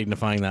even be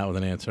dignifying that with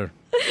an answer.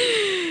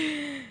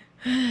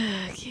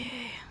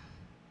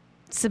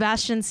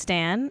 Sebastian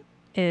Stan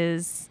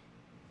is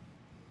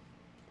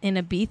in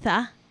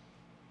Ibiza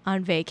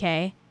on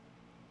vacay.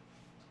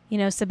 You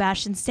know,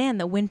 Sebastian Stan,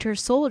 the Winter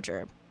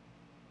Soldier.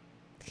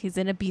 He's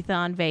in Ibiza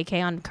on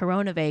vacay, on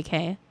Corona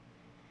vacay,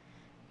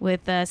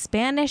 with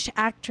Spanish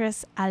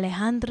actress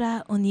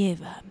Alejandra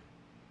Onieva.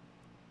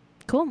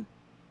 Cool.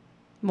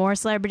 More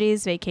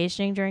celebrities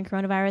vacationing during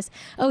coronavirus.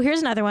 Oh,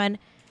 here's another one.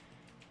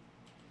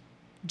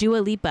 Dua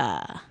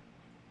Lipa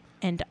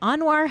and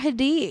Anwar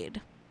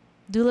Hadid.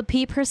 Dua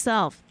Peep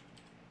herself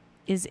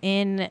is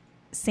in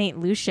St.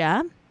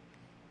 Lucia,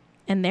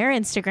 and they're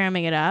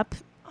Instagramming it up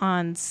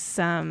on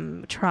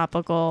some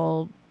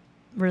tropical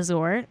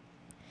resort.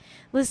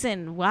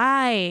 Listen,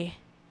 why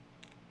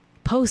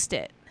post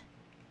it?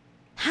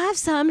 Have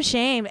some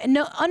shame.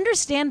 No,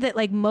 understand that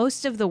like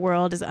most of the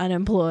world is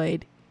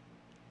unemployed,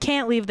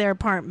 can't leave their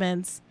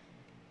apartments.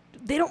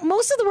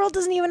 Most of the world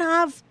doesn't even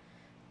have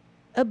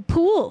a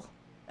pool.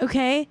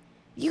 Okay,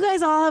 you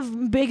guys all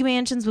have big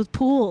mansions with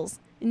pools,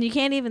 and you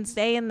can't even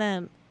stay in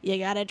them. You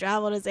gotta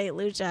travel to St.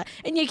 Lucia,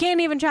 and you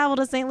can't even travel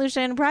to St.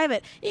 Lucia in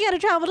private. You gotta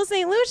travel to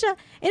St. Lucia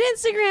and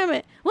Instagram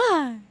it.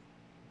 Why?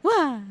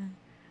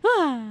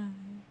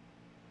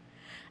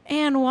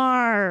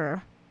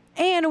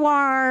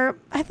 Anwar,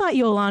 I thought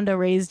Yolanda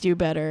raised you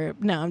better.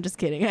 No, I'm just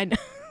kidding. I know.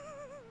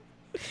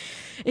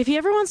 If he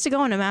ever wants to go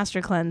on a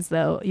master cleanse,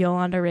 though,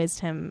 Yolanda raised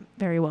him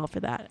very well for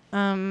that.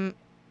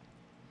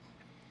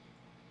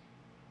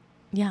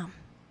 Yeah,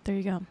 there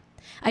you go.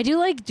 I do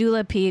like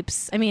Dua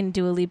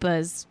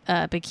Lipa's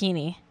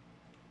bikini.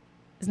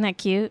 Isn't that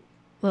cute?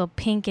 Little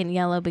pink and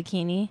yellow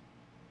bikini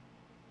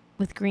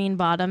with green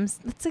bottoms.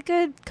 That's a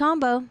good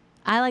combo.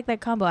 I like that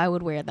combo. I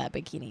would wear that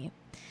bikini.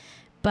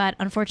 But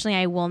unfortunately,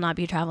 I will not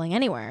be traveling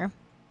anywhere.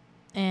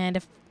 And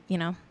if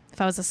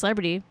I was a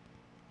celebrity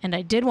and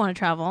I did want to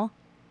travel,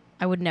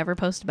 I would never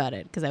post about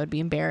it because I would be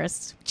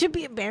embarrassed. Should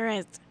be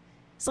embarrassed.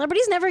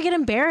 Celebrities never get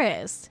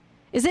embarrassed.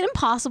 Is it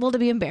impossible to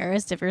be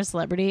embarrassed if you're a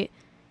celebrity?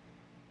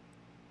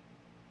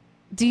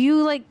 Do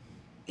you I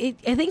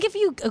think if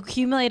you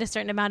accumulate a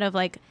certain amount of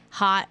like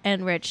hot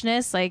and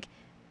richness, like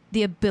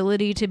the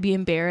ability to be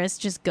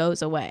embarrassed just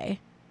goes away.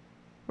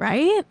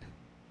 Right?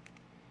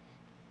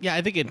 Yeah,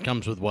 I think it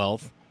comes with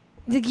wealth.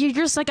 Like, you're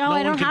just like, oh, No I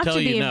one don't can have tell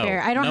to you be no.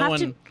 embarrassed. I don't No have one-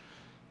 to.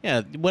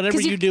 Yeah, whatever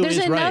 'Cause you do there's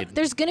is right.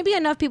 There's going to be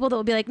enough people that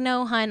will be like,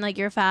 no, hun, like,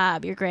 you're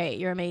fab, you're great,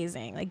 you're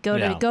amazing. Like, go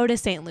to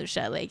St.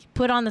 Lucia, like,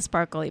 put on the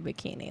sparkly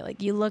bikini,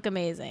 like, you look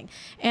amazing.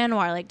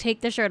 Anwar, like,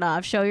 take the shirt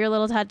off, show your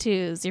little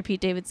tattoos, your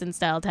Pete Davidson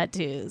style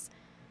tattoos.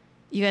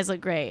 You guys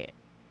look great.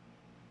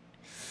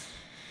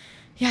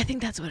 Yeah, I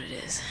think that's what it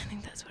is.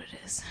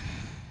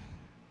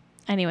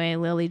 Anyway,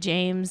 Lily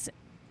James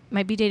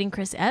might be dating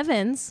Chris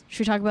Evans.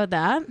 Should we talk about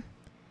that?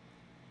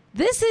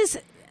 This is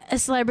a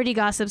celebrity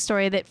gossip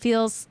story that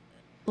feels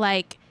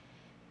like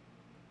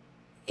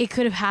it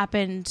could have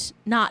happened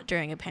not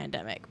during a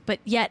pandemic, but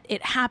yet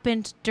it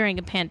happened during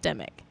a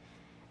pandemic.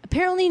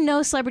 Apparently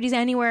no celebrities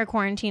anywhere are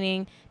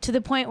quarantining, to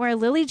the point where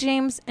Lily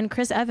James and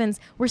Chris Evans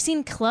were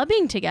seen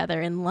clubbing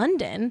together in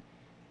London.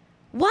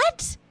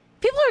 What?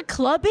 People are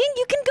clubbing?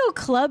 You can go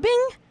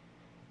clubbing?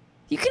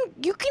 You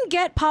can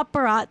get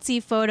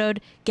paparazzi photoed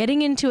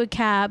getting into a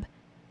cab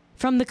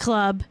from the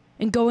club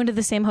and go into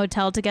the same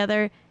hotel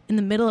together in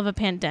the middle of a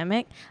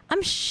pandemic.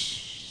 I'm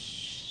shocked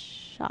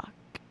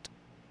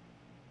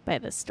by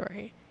this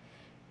story.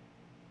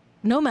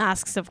 No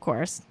masks, of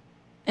course.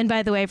 And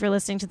by the way, if you're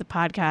listening to the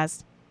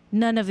podcast,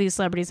 none of these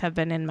celebrities have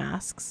been in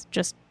masks,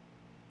 just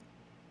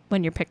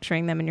when you're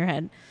picturing them in your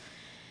head.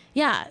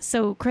 Yeah,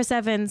 so Chris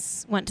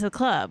Evans went to the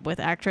club with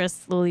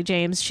actress Lily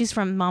James. She's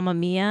from Mamma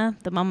Mia,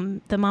 the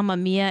Mamma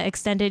Mia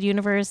extended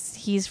universe.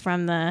 He's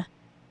from the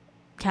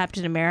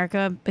Captain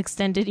America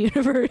extended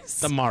universe.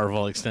 The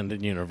Marvel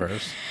extended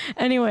universe.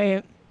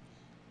 Anyway,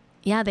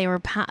 yeah, they were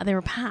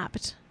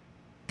papped,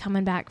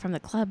 coming back from the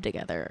club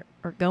together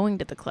or going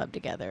to the club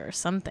together or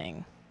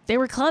something. They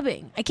were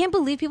clubbing. I can't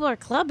believe people are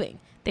clubbing.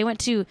 They went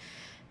to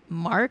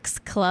Mark's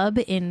Club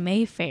in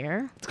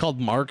Mayfair. It's called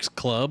Mark's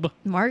Club.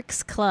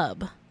 Mark's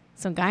Club.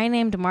 Some guy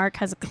named Mark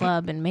has a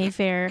club in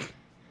Mayfair.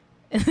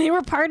 And they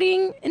were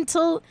partying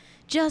until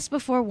just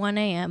before 1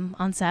 a.m.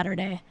 on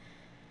Saturday.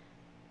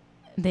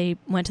 They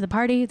went to the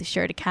party, they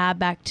shared a cab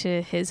back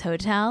to his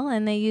hotel,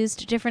 and they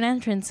used different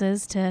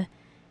entrances to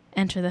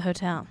enter the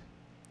hotel.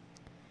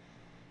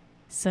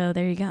 So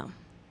there you go.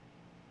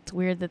 It's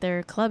weird that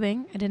they're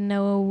clubbing. I didn't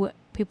know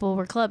people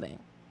were clubbing.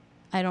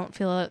 I don't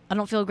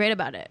feel great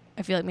about it.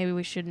 I feel like maybe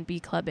we shouldn't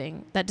be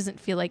clubbing. That doesn't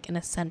feel like an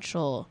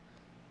essential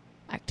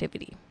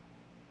activity.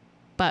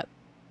 But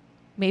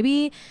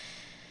maybe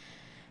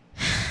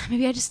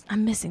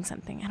I'm missing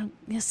something.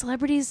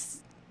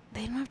 Celebrities,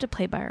 they don't have to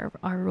play by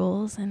our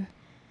rules, and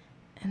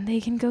they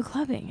can go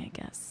clubbing, I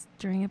guess,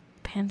 during a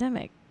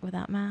pandemic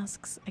without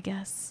masks, I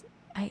guess.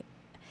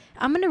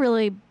 I'm going to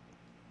really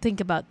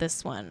think about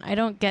this one. I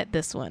don't get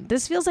this one.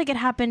 This feels like it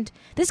happened.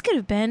 This could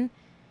have been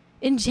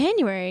in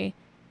January.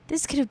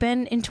 This could have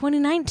been in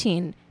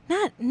 2019.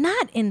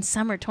 Not in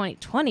summer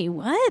 2020.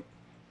 What?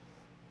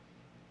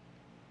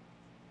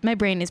 My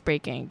brain is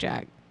breaking,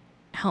 Jack.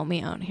 Help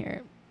me out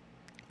here.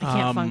 I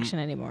can't function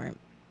anymore.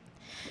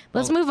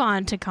 Let's move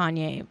on to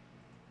Kanye.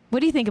 What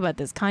do you think about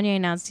this? Kanye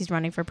announced he's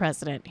running for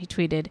president. He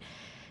tweeted,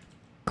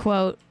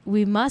 quote,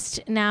 "We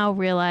must now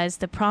realize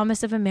the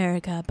promise of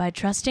America by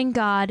trusting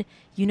God,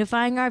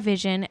 unifying our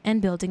vision,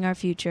 and building our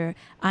future.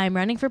 I am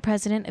running for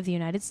president of the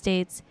United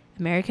States.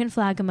 American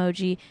flag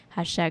emoji.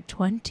 Hashtag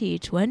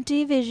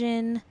 2020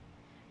 vision."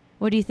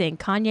 What do you think?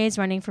 Kanye's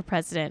running for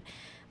president.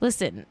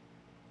 Listen,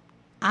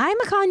 I'm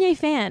a Kanye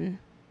fan.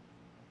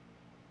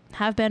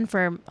 Have been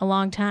for a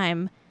long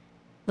time.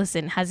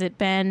 Listen, has it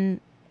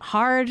been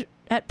hard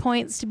at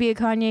points to be a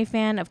Kanye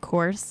fan? Of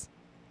course.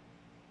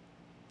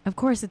 Of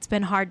course it's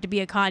been hard to be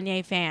a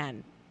Kanye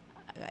fan.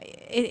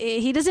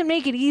 He doesn't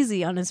make it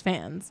easy on his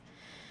fans.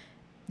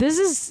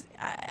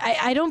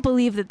 I don't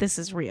believe that this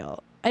is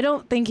real. I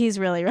don't think he's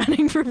really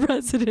running for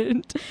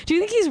president. Do you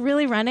think he's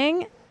really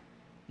running?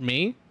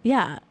 Me?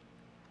 Yeah.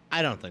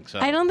 I don't think so.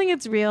 I don't think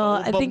it's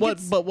real.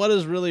 But what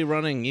does really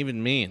running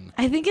even mean?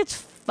 I think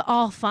it's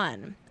all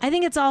fun. I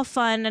think it's all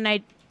fun, and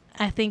I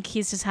think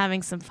he's just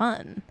having some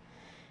fun.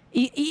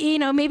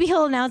 Maybe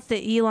he'll announce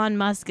that Elon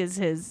Musk is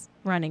his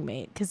running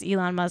mate, because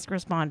Elon Musk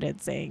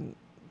responded saying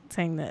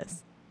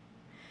this.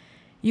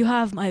 "You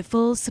have my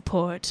full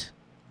support."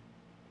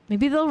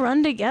 Maybe they'll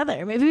run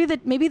together. Maybe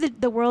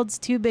the world's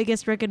two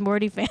biggest Rick and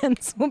Morty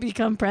fans will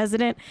become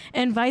president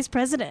and vice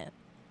president.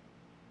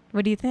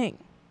 What do you think?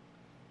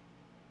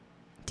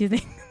 Do you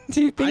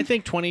think? I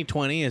think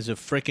 2020 is a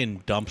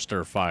freaking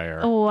dumpster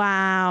fire.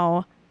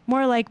 Wow.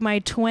 More like my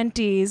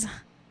 20s.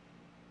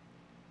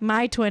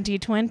 My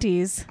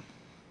 2020s.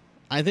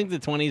 I think the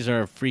 20s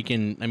are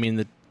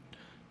the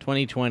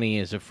 2020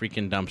 is a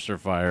freaking dumpster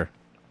fire.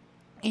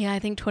 Yeah, I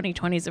think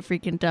 2020 is a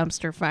freaking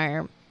dumpster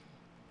fire.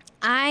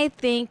 I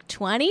think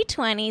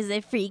 2020 is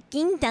a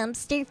freaking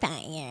dumpster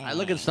fire. I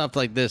look at stuff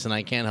like this and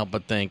I can't help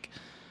but think,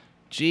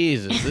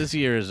 Jesus, this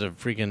year is a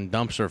freaking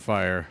dumpster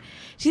fire.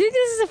 Do you think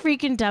this is a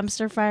freaking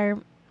dumpster fire?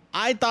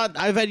 I thought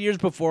I've had years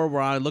before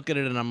where I look at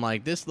it and I'm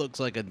like, this looks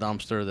like a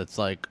dumpster that's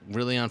like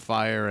really on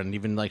fire and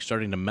even like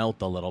starting to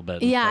melt a little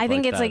bit. Yeah, I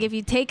think it's like if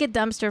you take a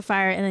dumpster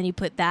fire and then you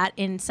put that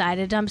inside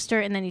a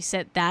dumpster and then you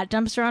set that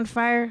dumpster on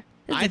fire,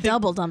 It's I a think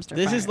double dumpster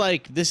this fire. is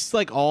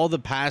like all the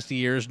past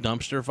years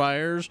dumpster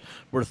fires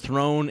were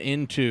thrown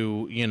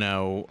into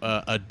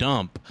a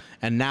dump,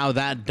 and now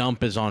that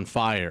dump is on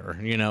fire.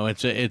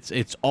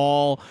 It's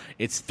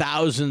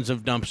thousands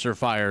of dumpster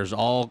fires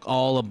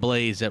all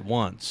ablaze at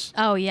once.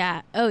 Oh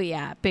yeah,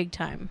 big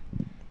time.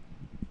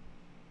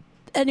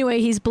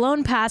 Anyway, he's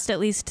blown past at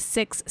least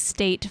 6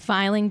 state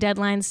filing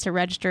deadlines to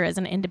register as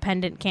an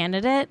independent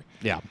candidate.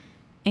 Yeah.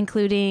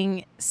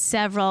 Including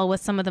several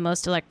with some of the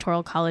most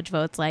electoral college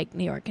votes like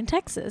New York and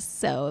Texas.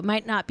 So it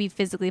might not be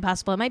physically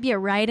possible. It might be a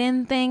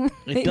write-in thing.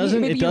 It doesn't.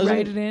 Maybe It you doesn't.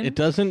 write it in. It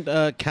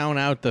doesn't count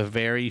out the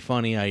very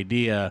funny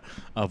idea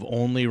of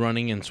only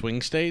running in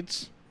swing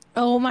states.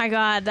 Oh my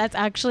God, that's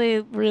actually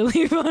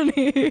really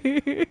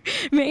funny.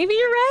 Maybe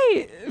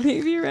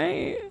you're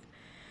right.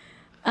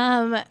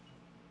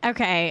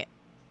 Okay.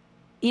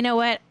 You know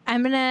what?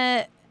 I'm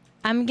gonna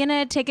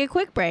take a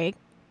quick break.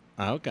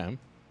 Okay.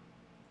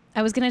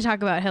 I was gonna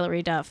talk about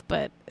Hillary Duff,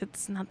 but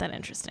it's not that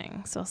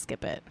interesting, so I'll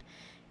skip it.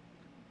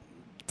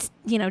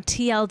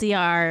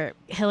 TLDR,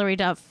 Hillary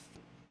Duff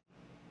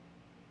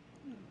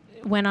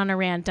went on a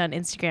rant on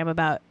Instagram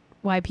about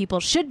why people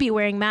should be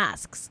wearing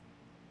masks.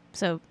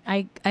 So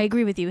I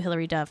agree with you,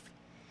 Hillary Duff.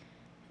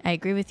 I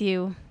agree with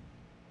you.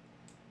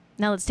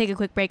 Now let's take a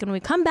quick break. When we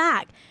come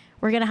back,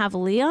 we're going to have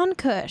Leon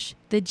Kush,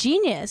 the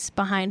genius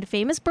behind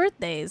famous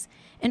birthdays.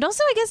 And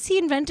also, I guess he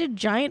invented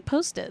giant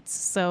Post-its.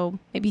 So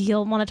maybe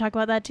he'll want to talk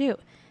about that too.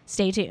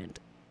 Stay tuned.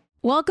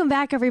 Welcome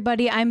back,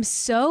 everybody. I'm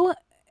so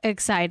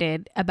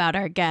excited about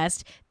our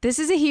guest. This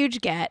is a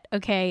huge get,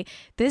 okay?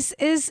 This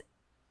is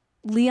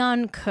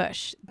Leon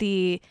Kush,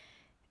 the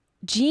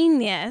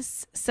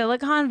genius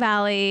Silicon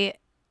Valley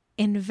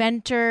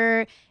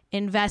inventor,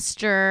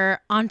 investor,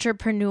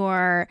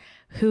 entrepreneur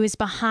who is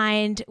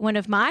behind one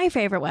of my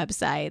favorite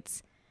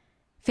websites,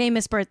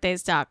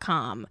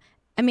 famousbirthdays.com.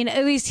 I mean,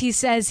 at least he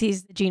says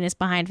he's the genius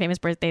behind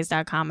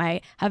famousbirthdays.com.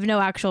 I have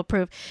no actual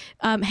proof.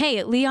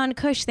 Hey, Leon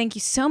Kush, thank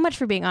you so much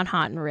for being on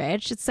Hot and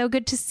Rich. It's so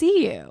good to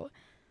see you.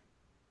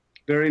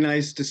 Very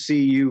nice to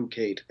see you,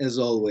 Kate, as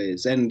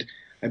always. And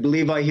I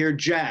believe I hear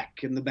Jack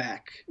in the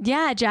back.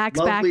 Yeah, Jack's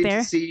Lovely back there.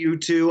 to see you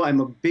too.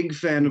 I'm a big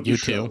fan of You the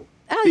too. show.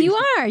 Oh, you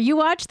are. You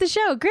watch the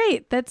show.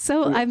 Great.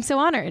 I'm so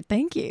honored.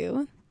 Thank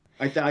you.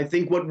 I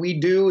think what we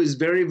do is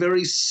very,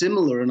 very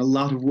similar in a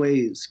lot of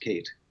ways,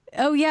 Kate.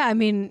 Oh, yeah. I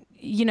mean,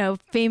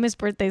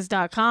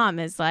 famousbirthdays.com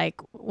is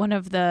like one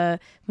of the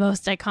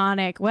most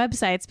iconic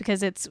websites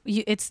because it's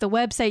the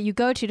website you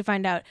go to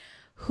find out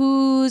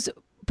whose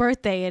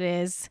birthday it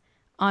is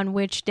on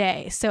which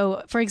day.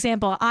 So, for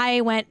example, I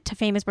went to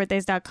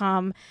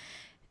famousbirthdays.com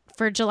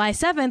for July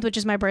 7th, which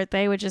is my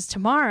birthday, which is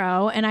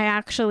tomorrow. And I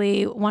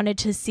actually wanted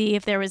to see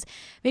if there was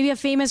maybe a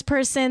famous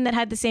person that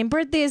had the same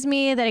birthday as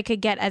me that I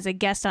could get as a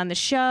guest on the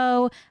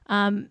show.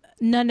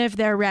 None of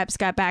their reps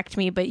got back to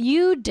me, but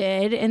you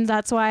did. And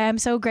that's why I'm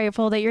so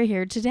grateful that you're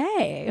here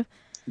today.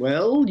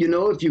 Well,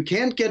 if you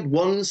can't get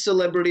one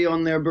celebrity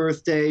on their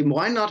birthday,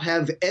 why not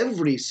have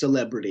every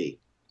celebrity?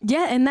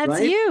 Yeah, and that's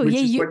right? you. Which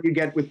yeah, is what you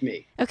get with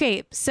me.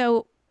 Okay,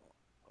 so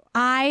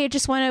I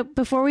just want to,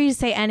 before we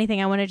say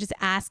anything, I want to just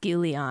ask you,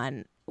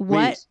 Leon,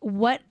 where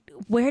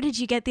did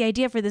you get the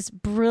idea for this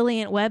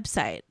brilliant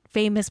website,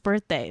 Famous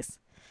Birthdays?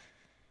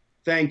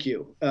 Thank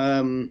you.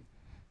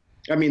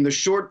 The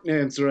short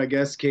answer, I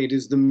guess, Kate,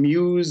 is the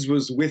muse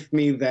was with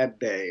me that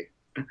day.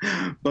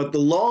 But the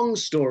long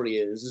story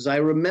is I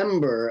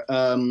remember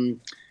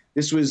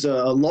this was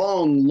a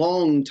long,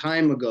 long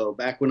time ago,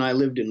 back when I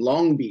lived in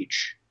Long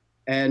Beach.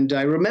 And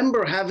I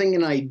remember having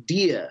an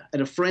idea at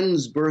a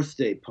friend's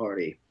birthday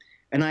party.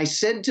 And I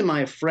said to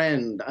my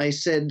friend,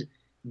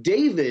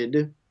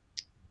 David,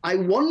 I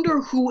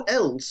wonder who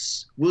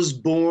else was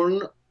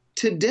born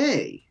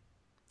today.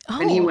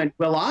 Oh. And he went,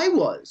 well, I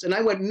was. And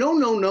I went,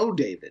 no,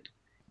 David.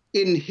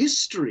 In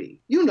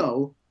history,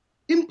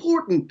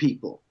 important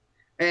people.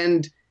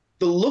 And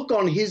the look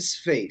on his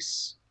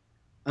face,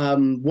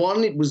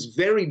 one, it was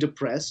very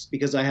depressed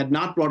because I had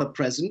not brought a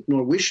present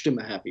nor wished him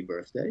a happy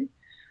birthday.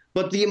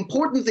 But the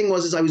important thing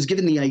was I was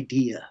given the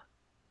idea.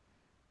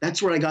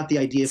 That's where I got the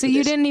idea So for you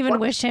this. didn't even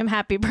wish him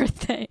happy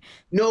birthday.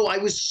 No, I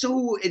was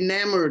so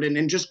enamored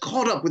and just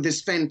caught up with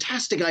this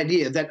fantastic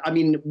idea that,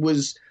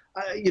 was,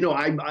 I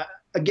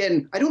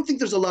don't think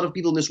there's a lot of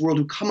people in this world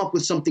who come up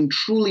with something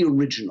truly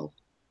original,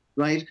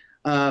 right?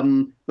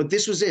 But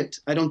this was it.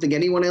 I don't think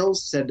anyone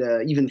else had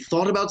even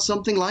thought about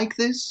something like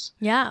this.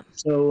 Yeah.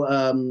 So,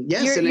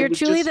 yes. You're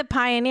truly the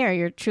pioneer.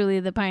 You're truly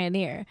the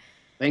pioneer.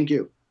 Thank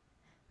you.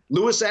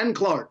 Lewis and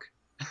Clark.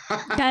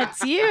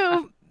 That's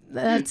you.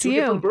 That's Two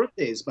you. different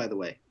birthdays, by the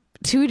way.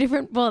 They're two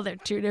different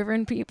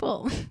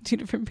people. Two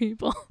different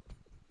people.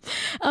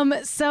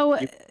 So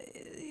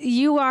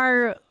you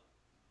are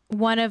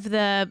one of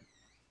the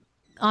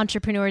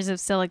entrepreneurs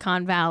of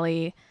Silicon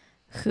Valley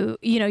who,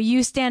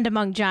 you stand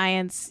among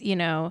giants,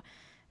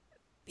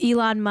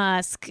 Elon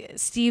Musk,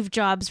 Steve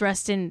Jobs,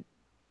 rest in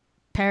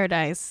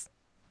paradise.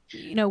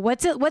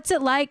 What's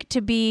it like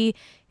to be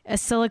a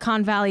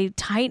Silicon Valley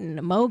titan,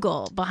 a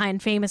mogul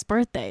behind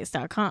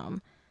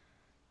famousbirthdays.com?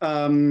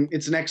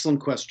 It's an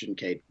excellent question,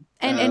 Kate.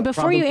 And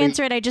before you Probably-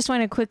 answer it, I just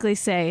want to quickly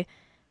say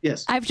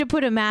yes. I have to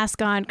put a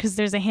mask on because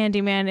there's a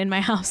handyman in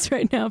my house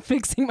right now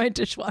fixing my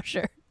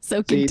dishwasher.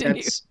 So See,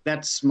 continue.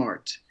 that's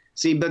smart.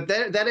 See, but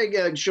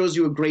that shows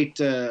you a great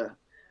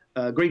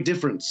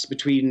difference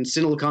between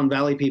Silicon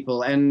Valley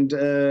people and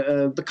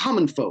the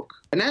common folk.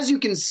 And as you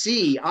can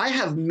see, I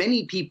have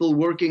many people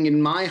working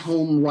in my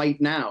home right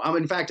now.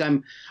 In fact,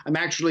 I'm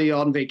actually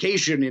on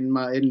vacation in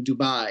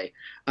Dubai.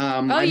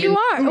 You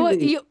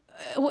are.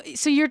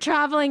 So you're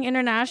traveling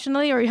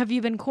internationally, or have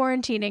you been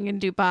quarantining in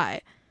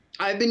Dubai?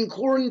 I've been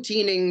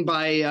quarantining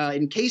by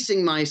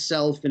encasing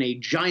myself in a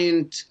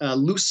giant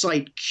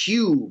lucite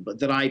cube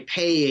that I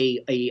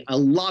pay a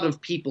lot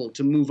of people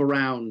to move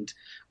around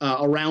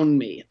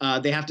me.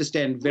 They have to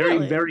stand very,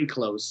 Really? very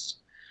close.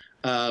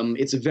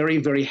 It's a very,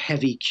 very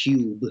heavy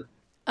cube.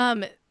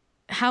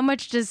 How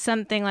much does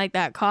something like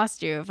that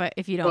cost you,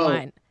 if you don't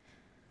mind?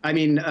 I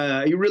mean,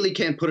 you really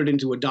can't put it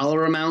into a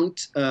dollar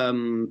amount.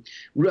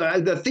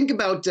 Think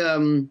about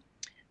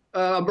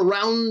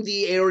around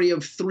the area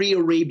of 3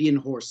 Arabian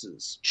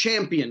horses,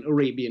 champion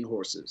Arabian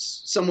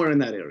horses, somewhere in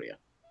that area.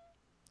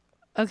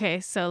 Okay,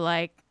 so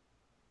like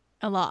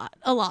a lot.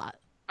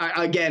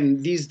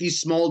 Again, these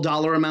small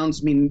dollar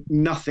amounts mean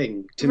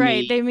nothing to me.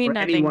 Right, they mean or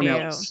nothing anyone to you.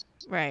 else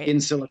Right. in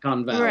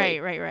Silicon Valley.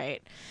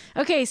 Right.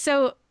 Okay,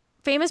 so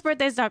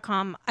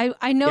famousbirthdays.com.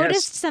 I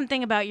noticed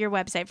something about your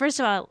website. First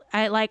of all,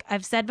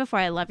 I've said before,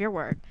 I love your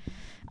work.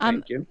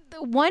 Thank you.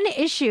 The one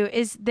issue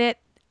is that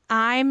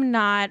I'm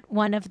not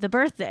one of the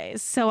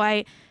birthdays. So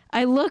I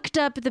looked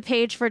up the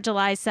page for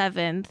July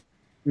 7th.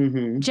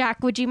 Mm-hmm.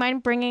 Jack, would you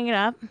mind bringing it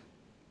up?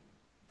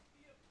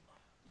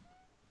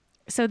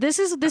 So this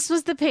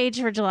was the page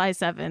for July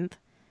 7th.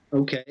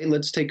 Okay,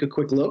 let's take a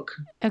quick look.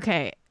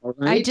 Okay. All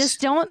right. I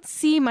just don't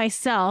see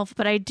myself,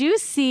 but I do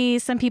see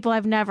some people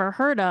I've never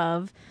heard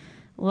of,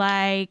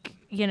 like,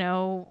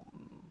 who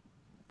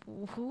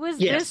is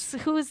Yes.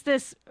 this? Who is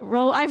this?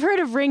 I've heard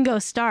of Ringo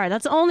Starr.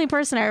 That's the only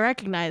person I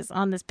recognize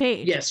on this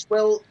page. Yes.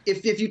 Well,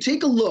 if you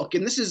take a look,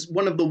 and this is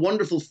one of the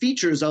wonderful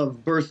features of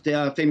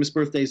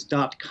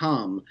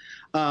famousbirthdays.com.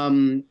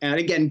 And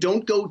again,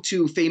 don't go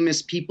to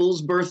famous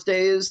people's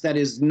birthdays. That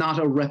is not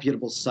a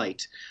reputable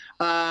site.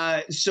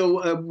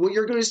 So what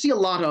you're going to see a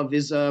lot of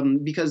is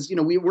because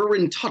we're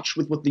in touch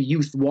with what the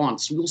youth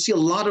wants. We'll see a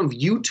lot of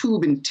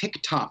YouTube and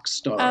TikTok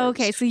stars. Oh,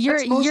 okay, so you're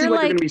That's mostly you're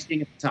what like you're going to be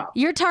seeing at the top.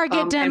 your target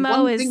And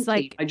demo one is thing,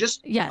 like Kate,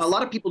 yes. a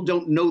lot of people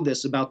don't know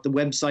this about the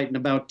website and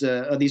about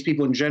these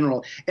people in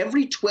general.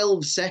 Every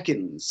 12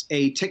 seconds,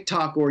 a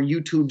TikTok or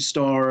YouTube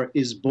star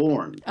is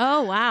born.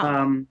 Oh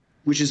wow.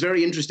 Which is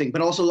very interesting.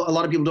 But also, a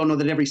lot of people don't know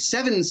that every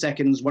 7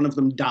 seconds, one of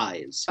them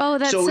dies. Oh,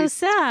 that's so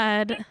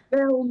sad.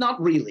 Well,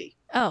 not really.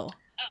 Oh.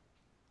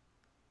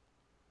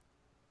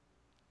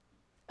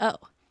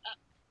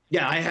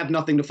 Yeah, I have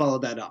nothing to follow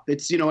that up.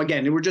 It's,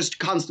 again, we're just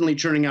constantly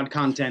churning out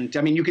content.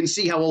 I mean, you can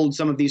see how old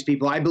some of these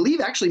people, I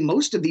believe actually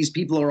most of these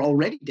people are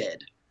already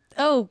dead.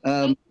 Oh.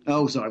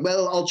 Sorry.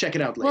 Well, I'll check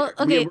it out later.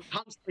 Well, okay. We're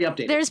constantly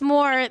updating. There's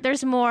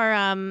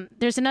more.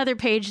 There's another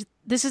page.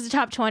 This is the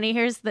top 20.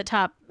 Here's the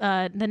top,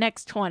 the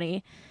next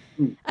 20.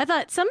 I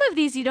thought some of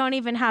these you don't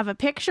even have a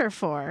picture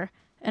for.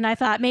 And I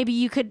thought maybe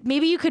you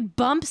could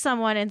bump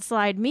someone and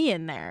slide me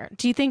in there.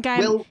 Do you think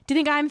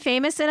I'm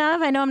famous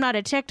enough? I know I'm not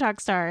a TikTok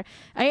star.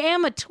 I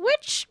am a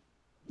Twitch,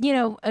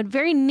 a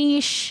very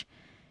niche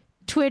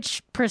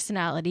Twitch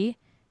personality,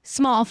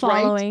 small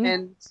following.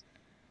 Right?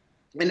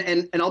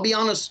 And I'll be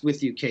honest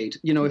with you, Kate.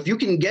 If you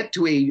can get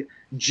to a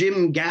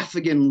Jim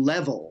Gaffigan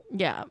level,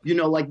 yeah,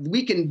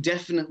 we can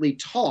definitely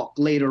talk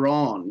later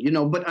on.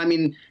 But I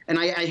mean, and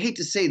I hate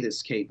to say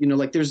this, Kate.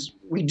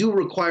 We do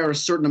require a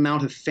certain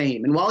amount of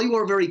fame. And while you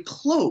are very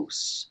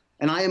close,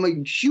 and I am a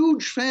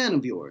huge fan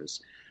of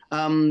yours,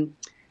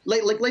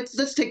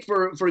 let's take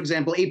for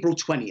example April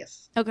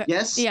 20th. Okay.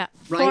 Yes. Yeah.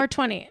 Right?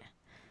 420.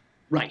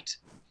 Right.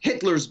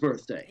 Hitler's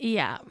birthday.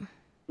 Yeah.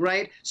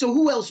 Right? So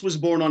who else was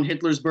born on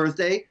Hitler's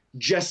birthday?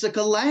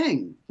 Jessica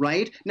Lange,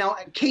 right? Now,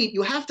 Kate,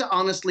 you have to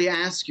honestly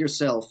ask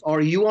yourself, are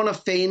you on a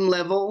fame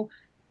level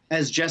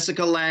as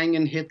Jessica Lange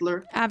and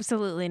Hitler?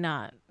 Absolutely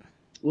not.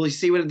 Well, you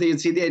see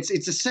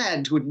it's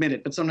sad to admit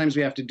it, but sometimes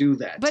we have to do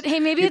that. But hey,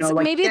 maybe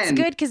it's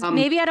good because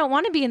maybe I don't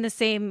want to be in the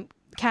same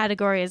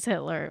category as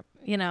Hitler,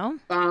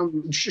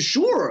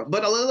 Sure,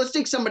 but let's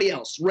take somebody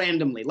else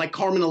randomly, like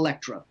Carmen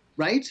Electra,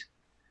 right?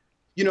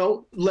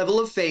 Level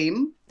of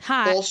fame,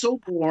 Hot. also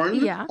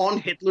born on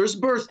Hitler's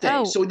birthday.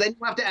 Oh. So then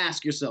you have to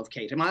ask yourself,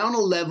 Kate, am I on a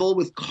level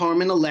with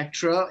Carmen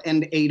Electra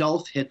and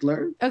Adolf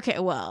Hitler? Okay,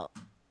 well,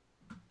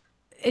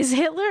 is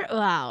Hitler?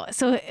 Wow.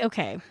 So,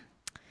 okay.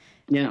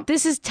 Yeah.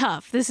 This is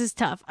tough.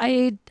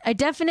 I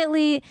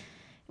definitely,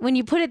 when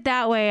you put it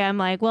that way, I'm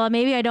like, well,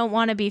 maybe I don't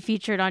want to be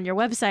featured on your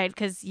website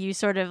because you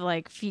sort of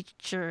like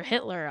feature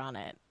Hitler on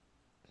it.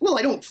 Well,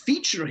 I don't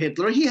feature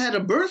Hitler. He had a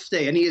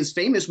birthday, and he is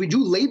famous. We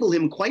do label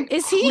him quite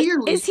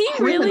clearly. Is he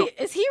criminal.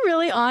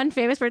 really on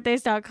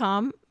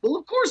famousbirthdays.com? Well,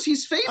 of course,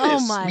 he's famous. Oh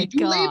my we do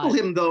God. label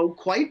him, though,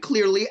 quite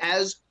clearly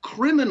as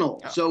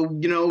criminal. So,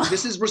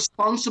 this is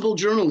responsible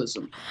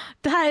journalism.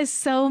 That is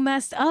so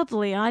messed up,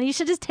 Leon. You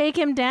should just take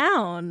him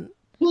down.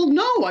 Well,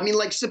 no. I mean,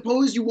 like,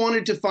 suppose you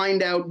wanted to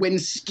find out when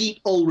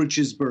Skeet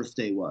Ulrich's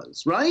birthday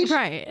was, right?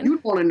 Right.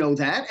 You'd want to know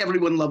that.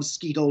 Everyone loves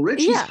Skeet Ulrich.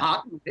 He's Yeah.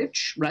 hot and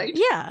rich, right?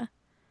 Yeah.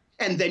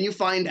 And then you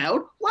find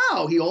out,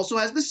 wow, he also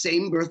has the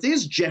same birthday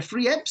as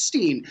Jeffrey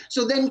Epstein.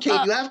 So then, Kate,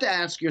 you have to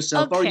ask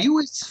yourself, are okay. you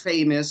as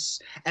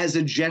famous as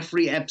a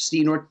Jeffrey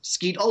Epstein or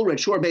Skeet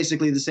Ulrich, who are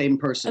basically the same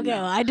person? Okay,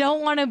 now? well, I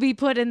don't want to be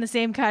put in the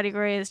same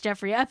category as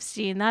Jeffrey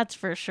Epstein, that's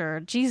for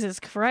sure. Jesus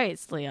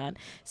Christ, Leon.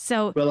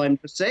 So, Well, I'm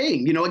just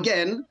saying,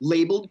 again,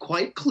 labeled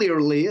quite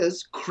clearly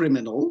as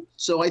criminal.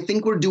 So I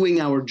think we're doing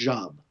our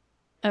job.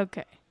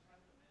 okay.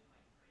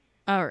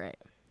 All right.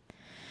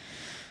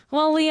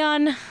 Well,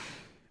 Leon,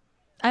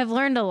 I've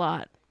learned a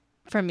lot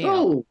from you.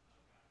 Oh,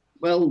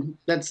 well,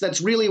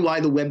 that's really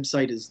why the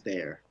website is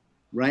there,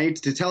 right?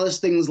 To tell us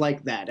things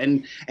like that,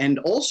 and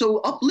also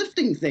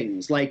uplifting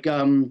things like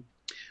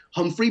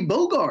Humphrey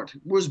Bogart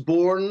was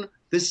born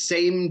the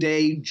same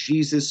day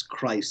Jesus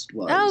Christ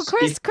was. Oh,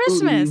 If you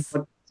Christmas. believe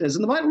what it says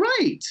in the Bible,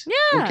 right?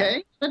 Yeah.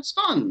 Okay, that's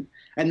fun.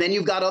 And then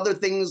you've got other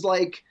things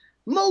like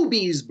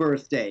Moby's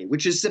birthday,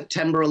 which is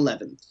September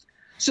 11th.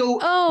 So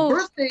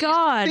birthdays,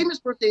 God. famous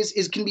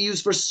birthdays can be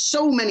used for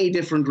so many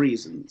different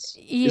reasons.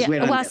 is Yeah.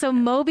 where I'm Wow, getting so at.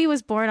 Moby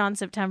was born on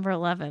September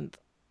 11th,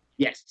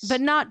 Yes.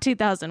 but not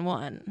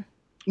 2001.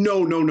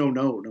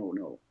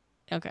 No.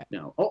 Okay.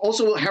 No.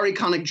 Also, Harry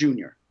Connick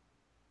Jr.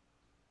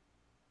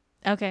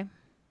 Okay.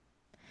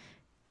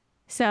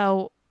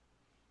 So,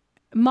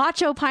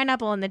 Macho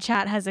Pineapple in the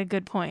chat has a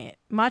good point.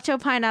 Macho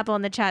Pineapple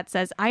in the chat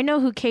says, I know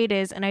who Kate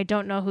is, and I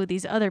don't know who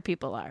these other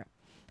people are.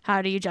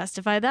 How do you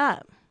justify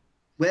that?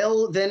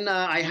 Well, then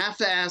I have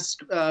to ask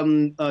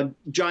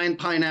Giant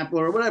Pineapple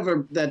or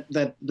whatever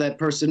that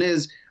person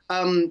is.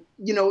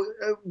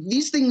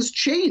 These things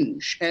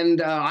change,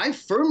 and I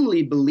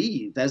firmly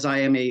believe, as I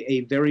am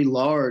a very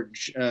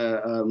large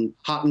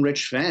Hot and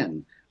Rich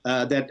fan,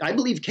 that I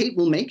believe Kate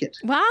will make it.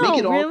 Wow, make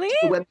it really?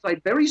 onto the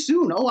website very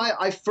soon. Oh,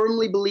 I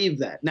firmly believe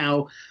that.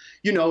 Now,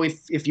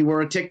 if you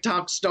were a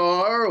TikTok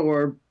star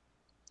or,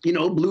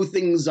 blew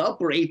things up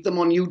or ate them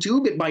on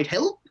YouTube, it might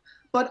help.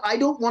 But I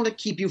don't want to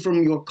keep you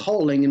from your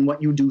calling and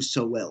what you do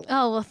so well.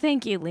 Oh, well,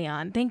 thank you,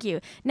 Leon. Thank you.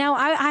 Now,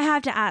 I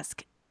have to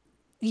ask,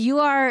 you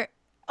are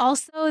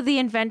also the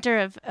inventor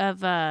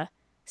of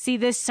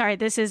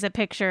this is a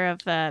picture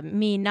of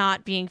me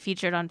not being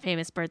featured on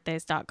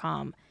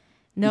famousbirthdays.com.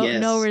 No,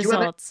 Yes. no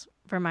results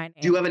for my name.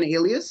 Do you have an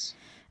alias?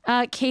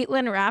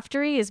 Caitlin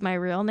Raftery is my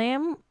real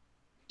name.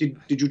 Did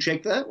you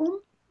check that one?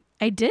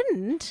 I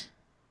didn't.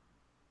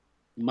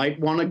 Might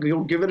want to go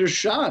give it a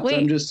shot. Wait,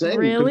 I'm just saying.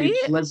 really? Could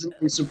be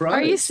pleasantly surprised.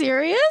 Are you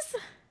serious?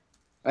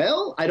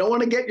 Well, I don't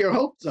want to get your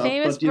hopes up,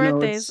 Famous but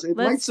birthdays. it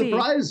Let's might see.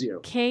 surprise you.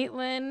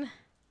 Caitlin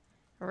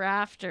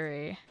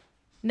Raftery.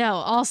 No,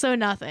 also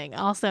nothing.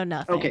 Also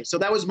nothing. Okay, so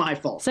that was my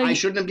fault. So I you-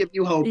 shouldn't have given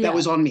you hope. Yeah. That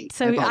was on me.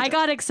 So I apologize.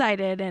 got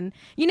excited, and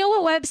you know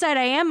what website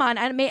I am on?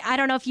 I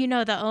don't know if you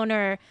know the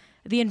owner,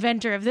 the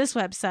inventor of this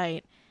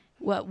website.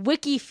 What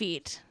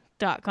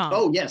wikifeet.com.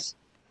 Oh yes.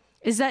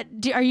 Is that?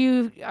 Are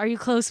you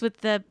close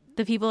with the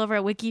people over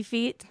at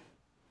Wikifeet?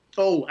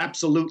 Oh,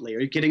 absolutely. Are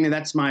you kidding me?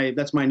 That's my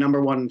number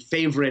one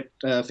favorite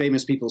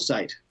famous people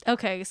site.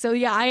 Okay, so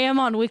yeah, I am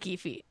on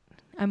Wikifeet.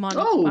 I'm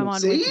on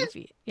see?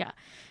 Wikifeet. Yeah.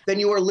 Then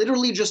you are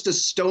literally just a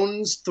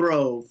stone's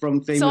throw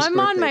from famous. So I'm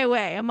on birthday. my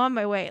way. I'm on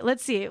my way.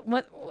 Let's see.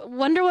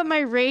 Wonder what my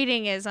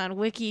rating is on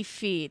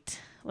Wikifeet.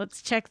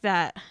 Let's check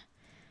that.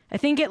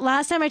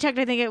 Last time I checked,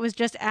 I think it was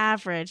just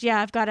average.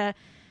 Yeah, I've got a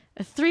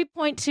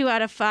 3.2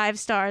 out of 5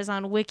 stars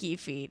on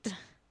Wikifeet.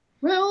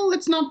 Well,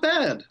 it's not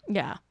bad.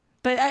 Yeah,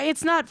 but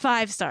it's not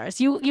 5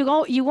 stars. You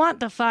want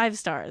the 5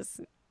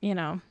 stars,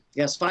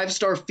 Yes,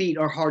 5-star feet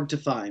are hard to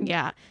find.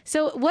 Yeah.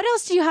 So what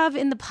else do you have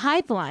in the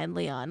pipeline,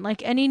 Leon?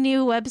 Like any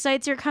new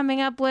websites you're coming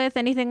up with?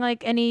 Anything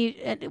like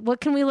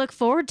what can we look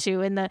forward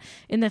to in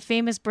the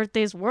famous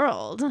birthdays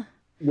world?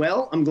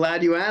 Well, I'm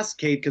glad you asked,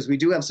 Kate, because we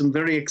do have some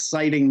very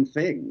exciting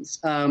things.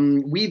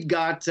 We've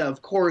got,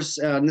 of course,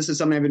 and this is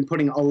something I've been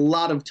putting a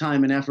lot of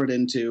time and effort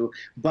into,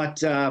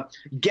 but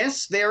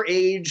Guess Their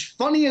Age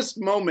Funniest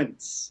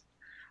Moments.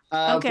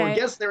 Okay. For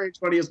Guess Their Age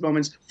Funniest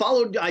Moments,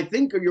 followed, I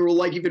think you'll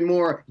like even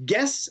more,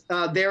 Guess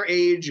Their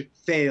Age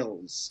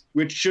Fails,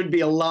 which should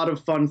be a lot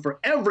of fun for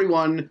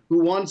everyone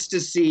who wants to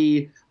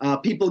see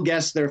people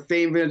guess their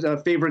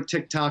favorite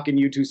TikTok and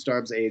YouTube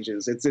stars'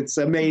 ages. It's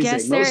amazing.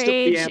 Guess their Most of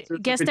age- the answers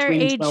guess are their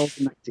between age- 12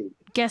 and 19.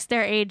 Guess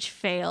their age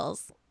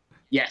fails.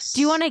 Yes. Do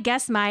you want to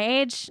guess my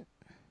age?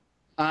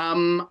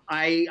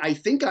 I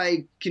think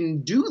I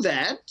can do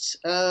that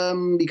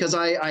because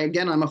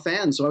I'm a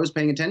fan, so I was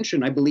paying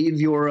attention. I believe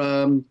you're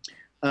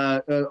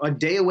a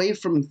day away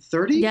from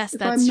 30. Yes, if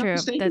that's I'm not true.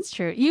 mistaken. That's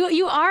true.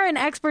 You are an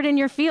expert in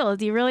your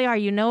field. You really are.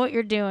 You know what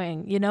you're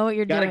doing. You know what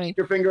you're Gotta doing. keep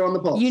your finger on the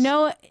pulse. You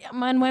know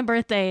when my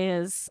birthday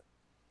is.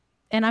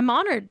 and I'm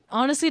honored,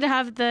 honestly, to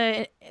have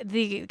the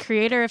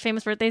creator of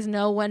Famous Birthdays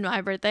know when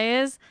my birthday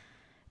is.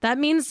 That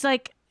means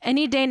like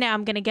any day now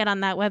I'm going to get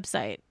on that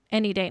website.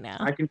 Any day now.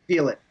 I can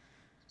feel it.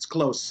 It's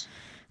close.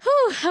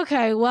 Whew,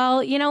 okay,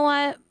 well, you know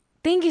what?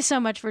 Thank you so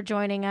much for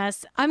joining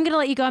us. I'm going to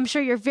let you go. I'm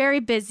sure you're very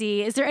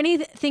busy. Is there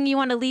anything you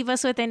want to leave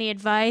us with? Any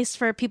advice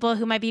for people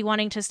who might be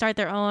wanting to start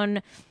their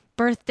own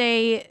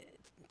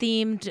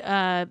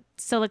birthday-themed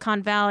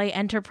Silicon Valley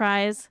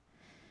enterprise?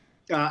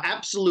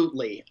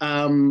 Absolutely.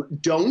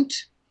 Don't,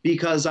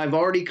 because I've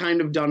already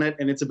kind of done it,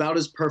 and it's about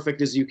as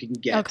perfect as you can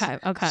get. Okay.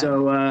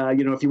 So,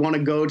 if you want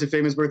to go to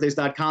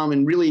famousbirthdays.com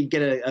and really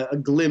get a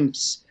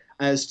glimpse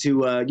as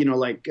to,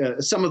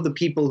 some of the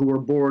people who were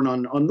born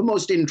on the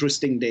most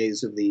interesting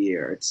days of the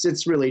year.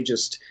 It's really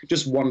just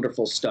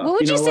wonderful stuff.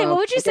 What would you say? What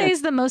would you say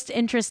is the most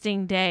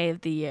interesting day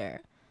of the year?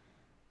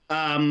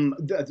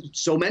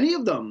 So many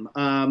of them.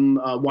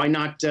 Why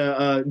not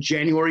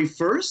January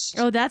 1st?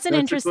 Oh, that's an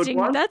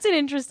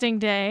interesting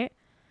day.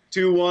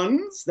 2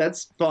 1s.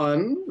 That's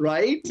fun,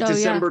 right? Oh,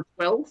 December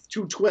 12th,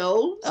 2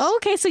 12s. Oh,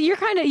 okay, so you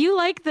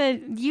like a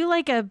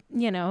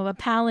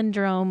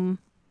palindrome.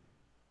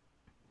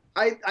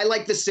 I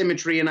like the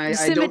symmetry, and I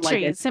don't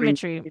like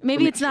symmetry.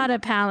 Maybe it's not a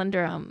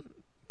palindrome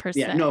per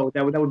se. Yeah, no,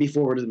 that would be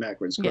forwards and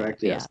backwards,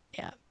 correct? Yeah, yes.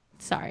 yeah.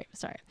 Sorry.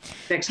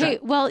 Next time. Hey,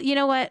 well, you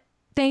know what?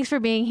 Thanks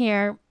for being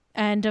here.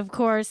 And of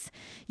course,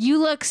 you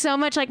look so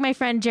much like my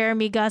friend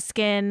Jeremy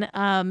Guskin.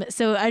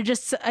 So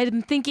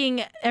I'm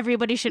thinking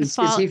everybody should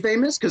follow. Is he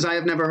famous? Because I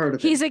have never heard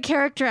of him. He's a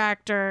character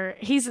actor.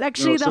 He's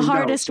actually the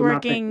hardest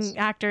working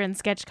actor in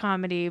sketch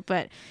comedy.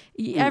 But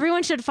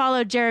everyone should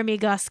follow Jeremy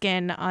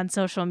Guskin on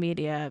social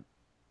media.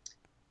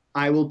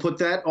 I will put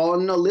that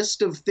on a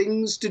list of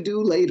things to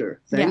do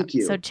later. Thank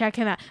you. So check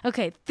him out.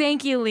 Okay.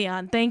 Thank you,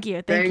 Leon. Thank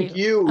you. Thank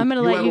you. I'm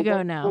going to let you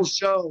go now.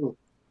 Show.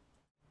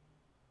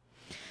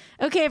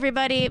 Okay,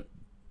 everybody.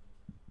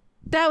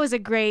 That was a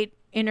great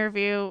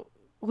interview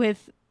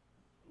with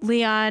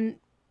Leon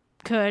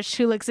Kush,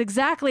 who looks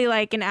exactly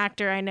like an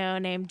actor I know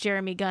named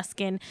Jeremy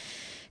Guskin.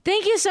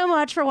 Thank you so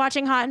much for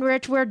watching Hot and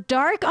Rich. We're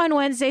dark on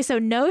Wednesday, so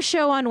no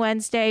show on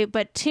Wednesday,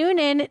 but tune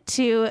in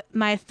to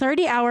my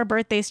 30-hour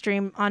birthday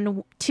stream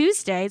on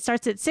Tuesday. It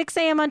starts at 6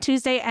 a.m. on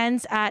Tuesday,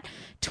 ends at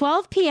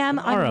 12 p.m.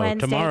 on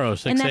Wednesday. Tomorrow,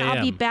 6 a.m. And then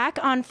I'll be back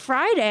on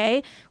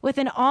Friday with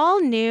an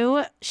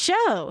all-new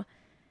show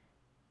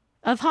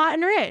of Hot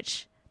and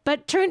Rich.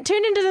 But tune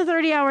into the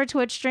 30-hour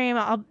Twitch stream.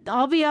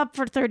 I'll be up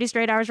for 30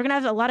 straight hours. We're going to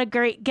have a lot of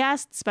great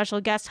guests, special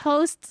guest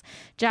hosts.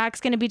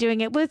 Jack's going to be doing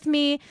it with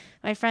me.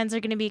 My friends are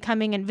going to be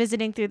coming and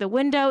visiting through the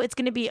window. It's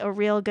going to be a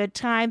real good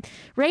time.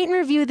 Rate and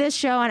review this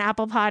show on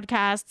Apple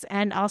Podcasts,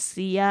 and I'll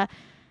see ya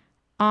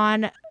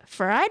on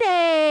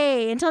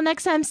Friday. Until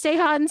next time, stay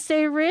hot and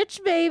stay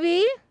rich,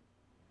 baby.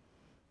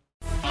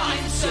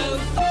 I'm so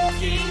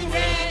fucking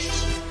rich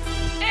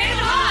and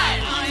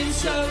hot. I'm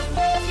so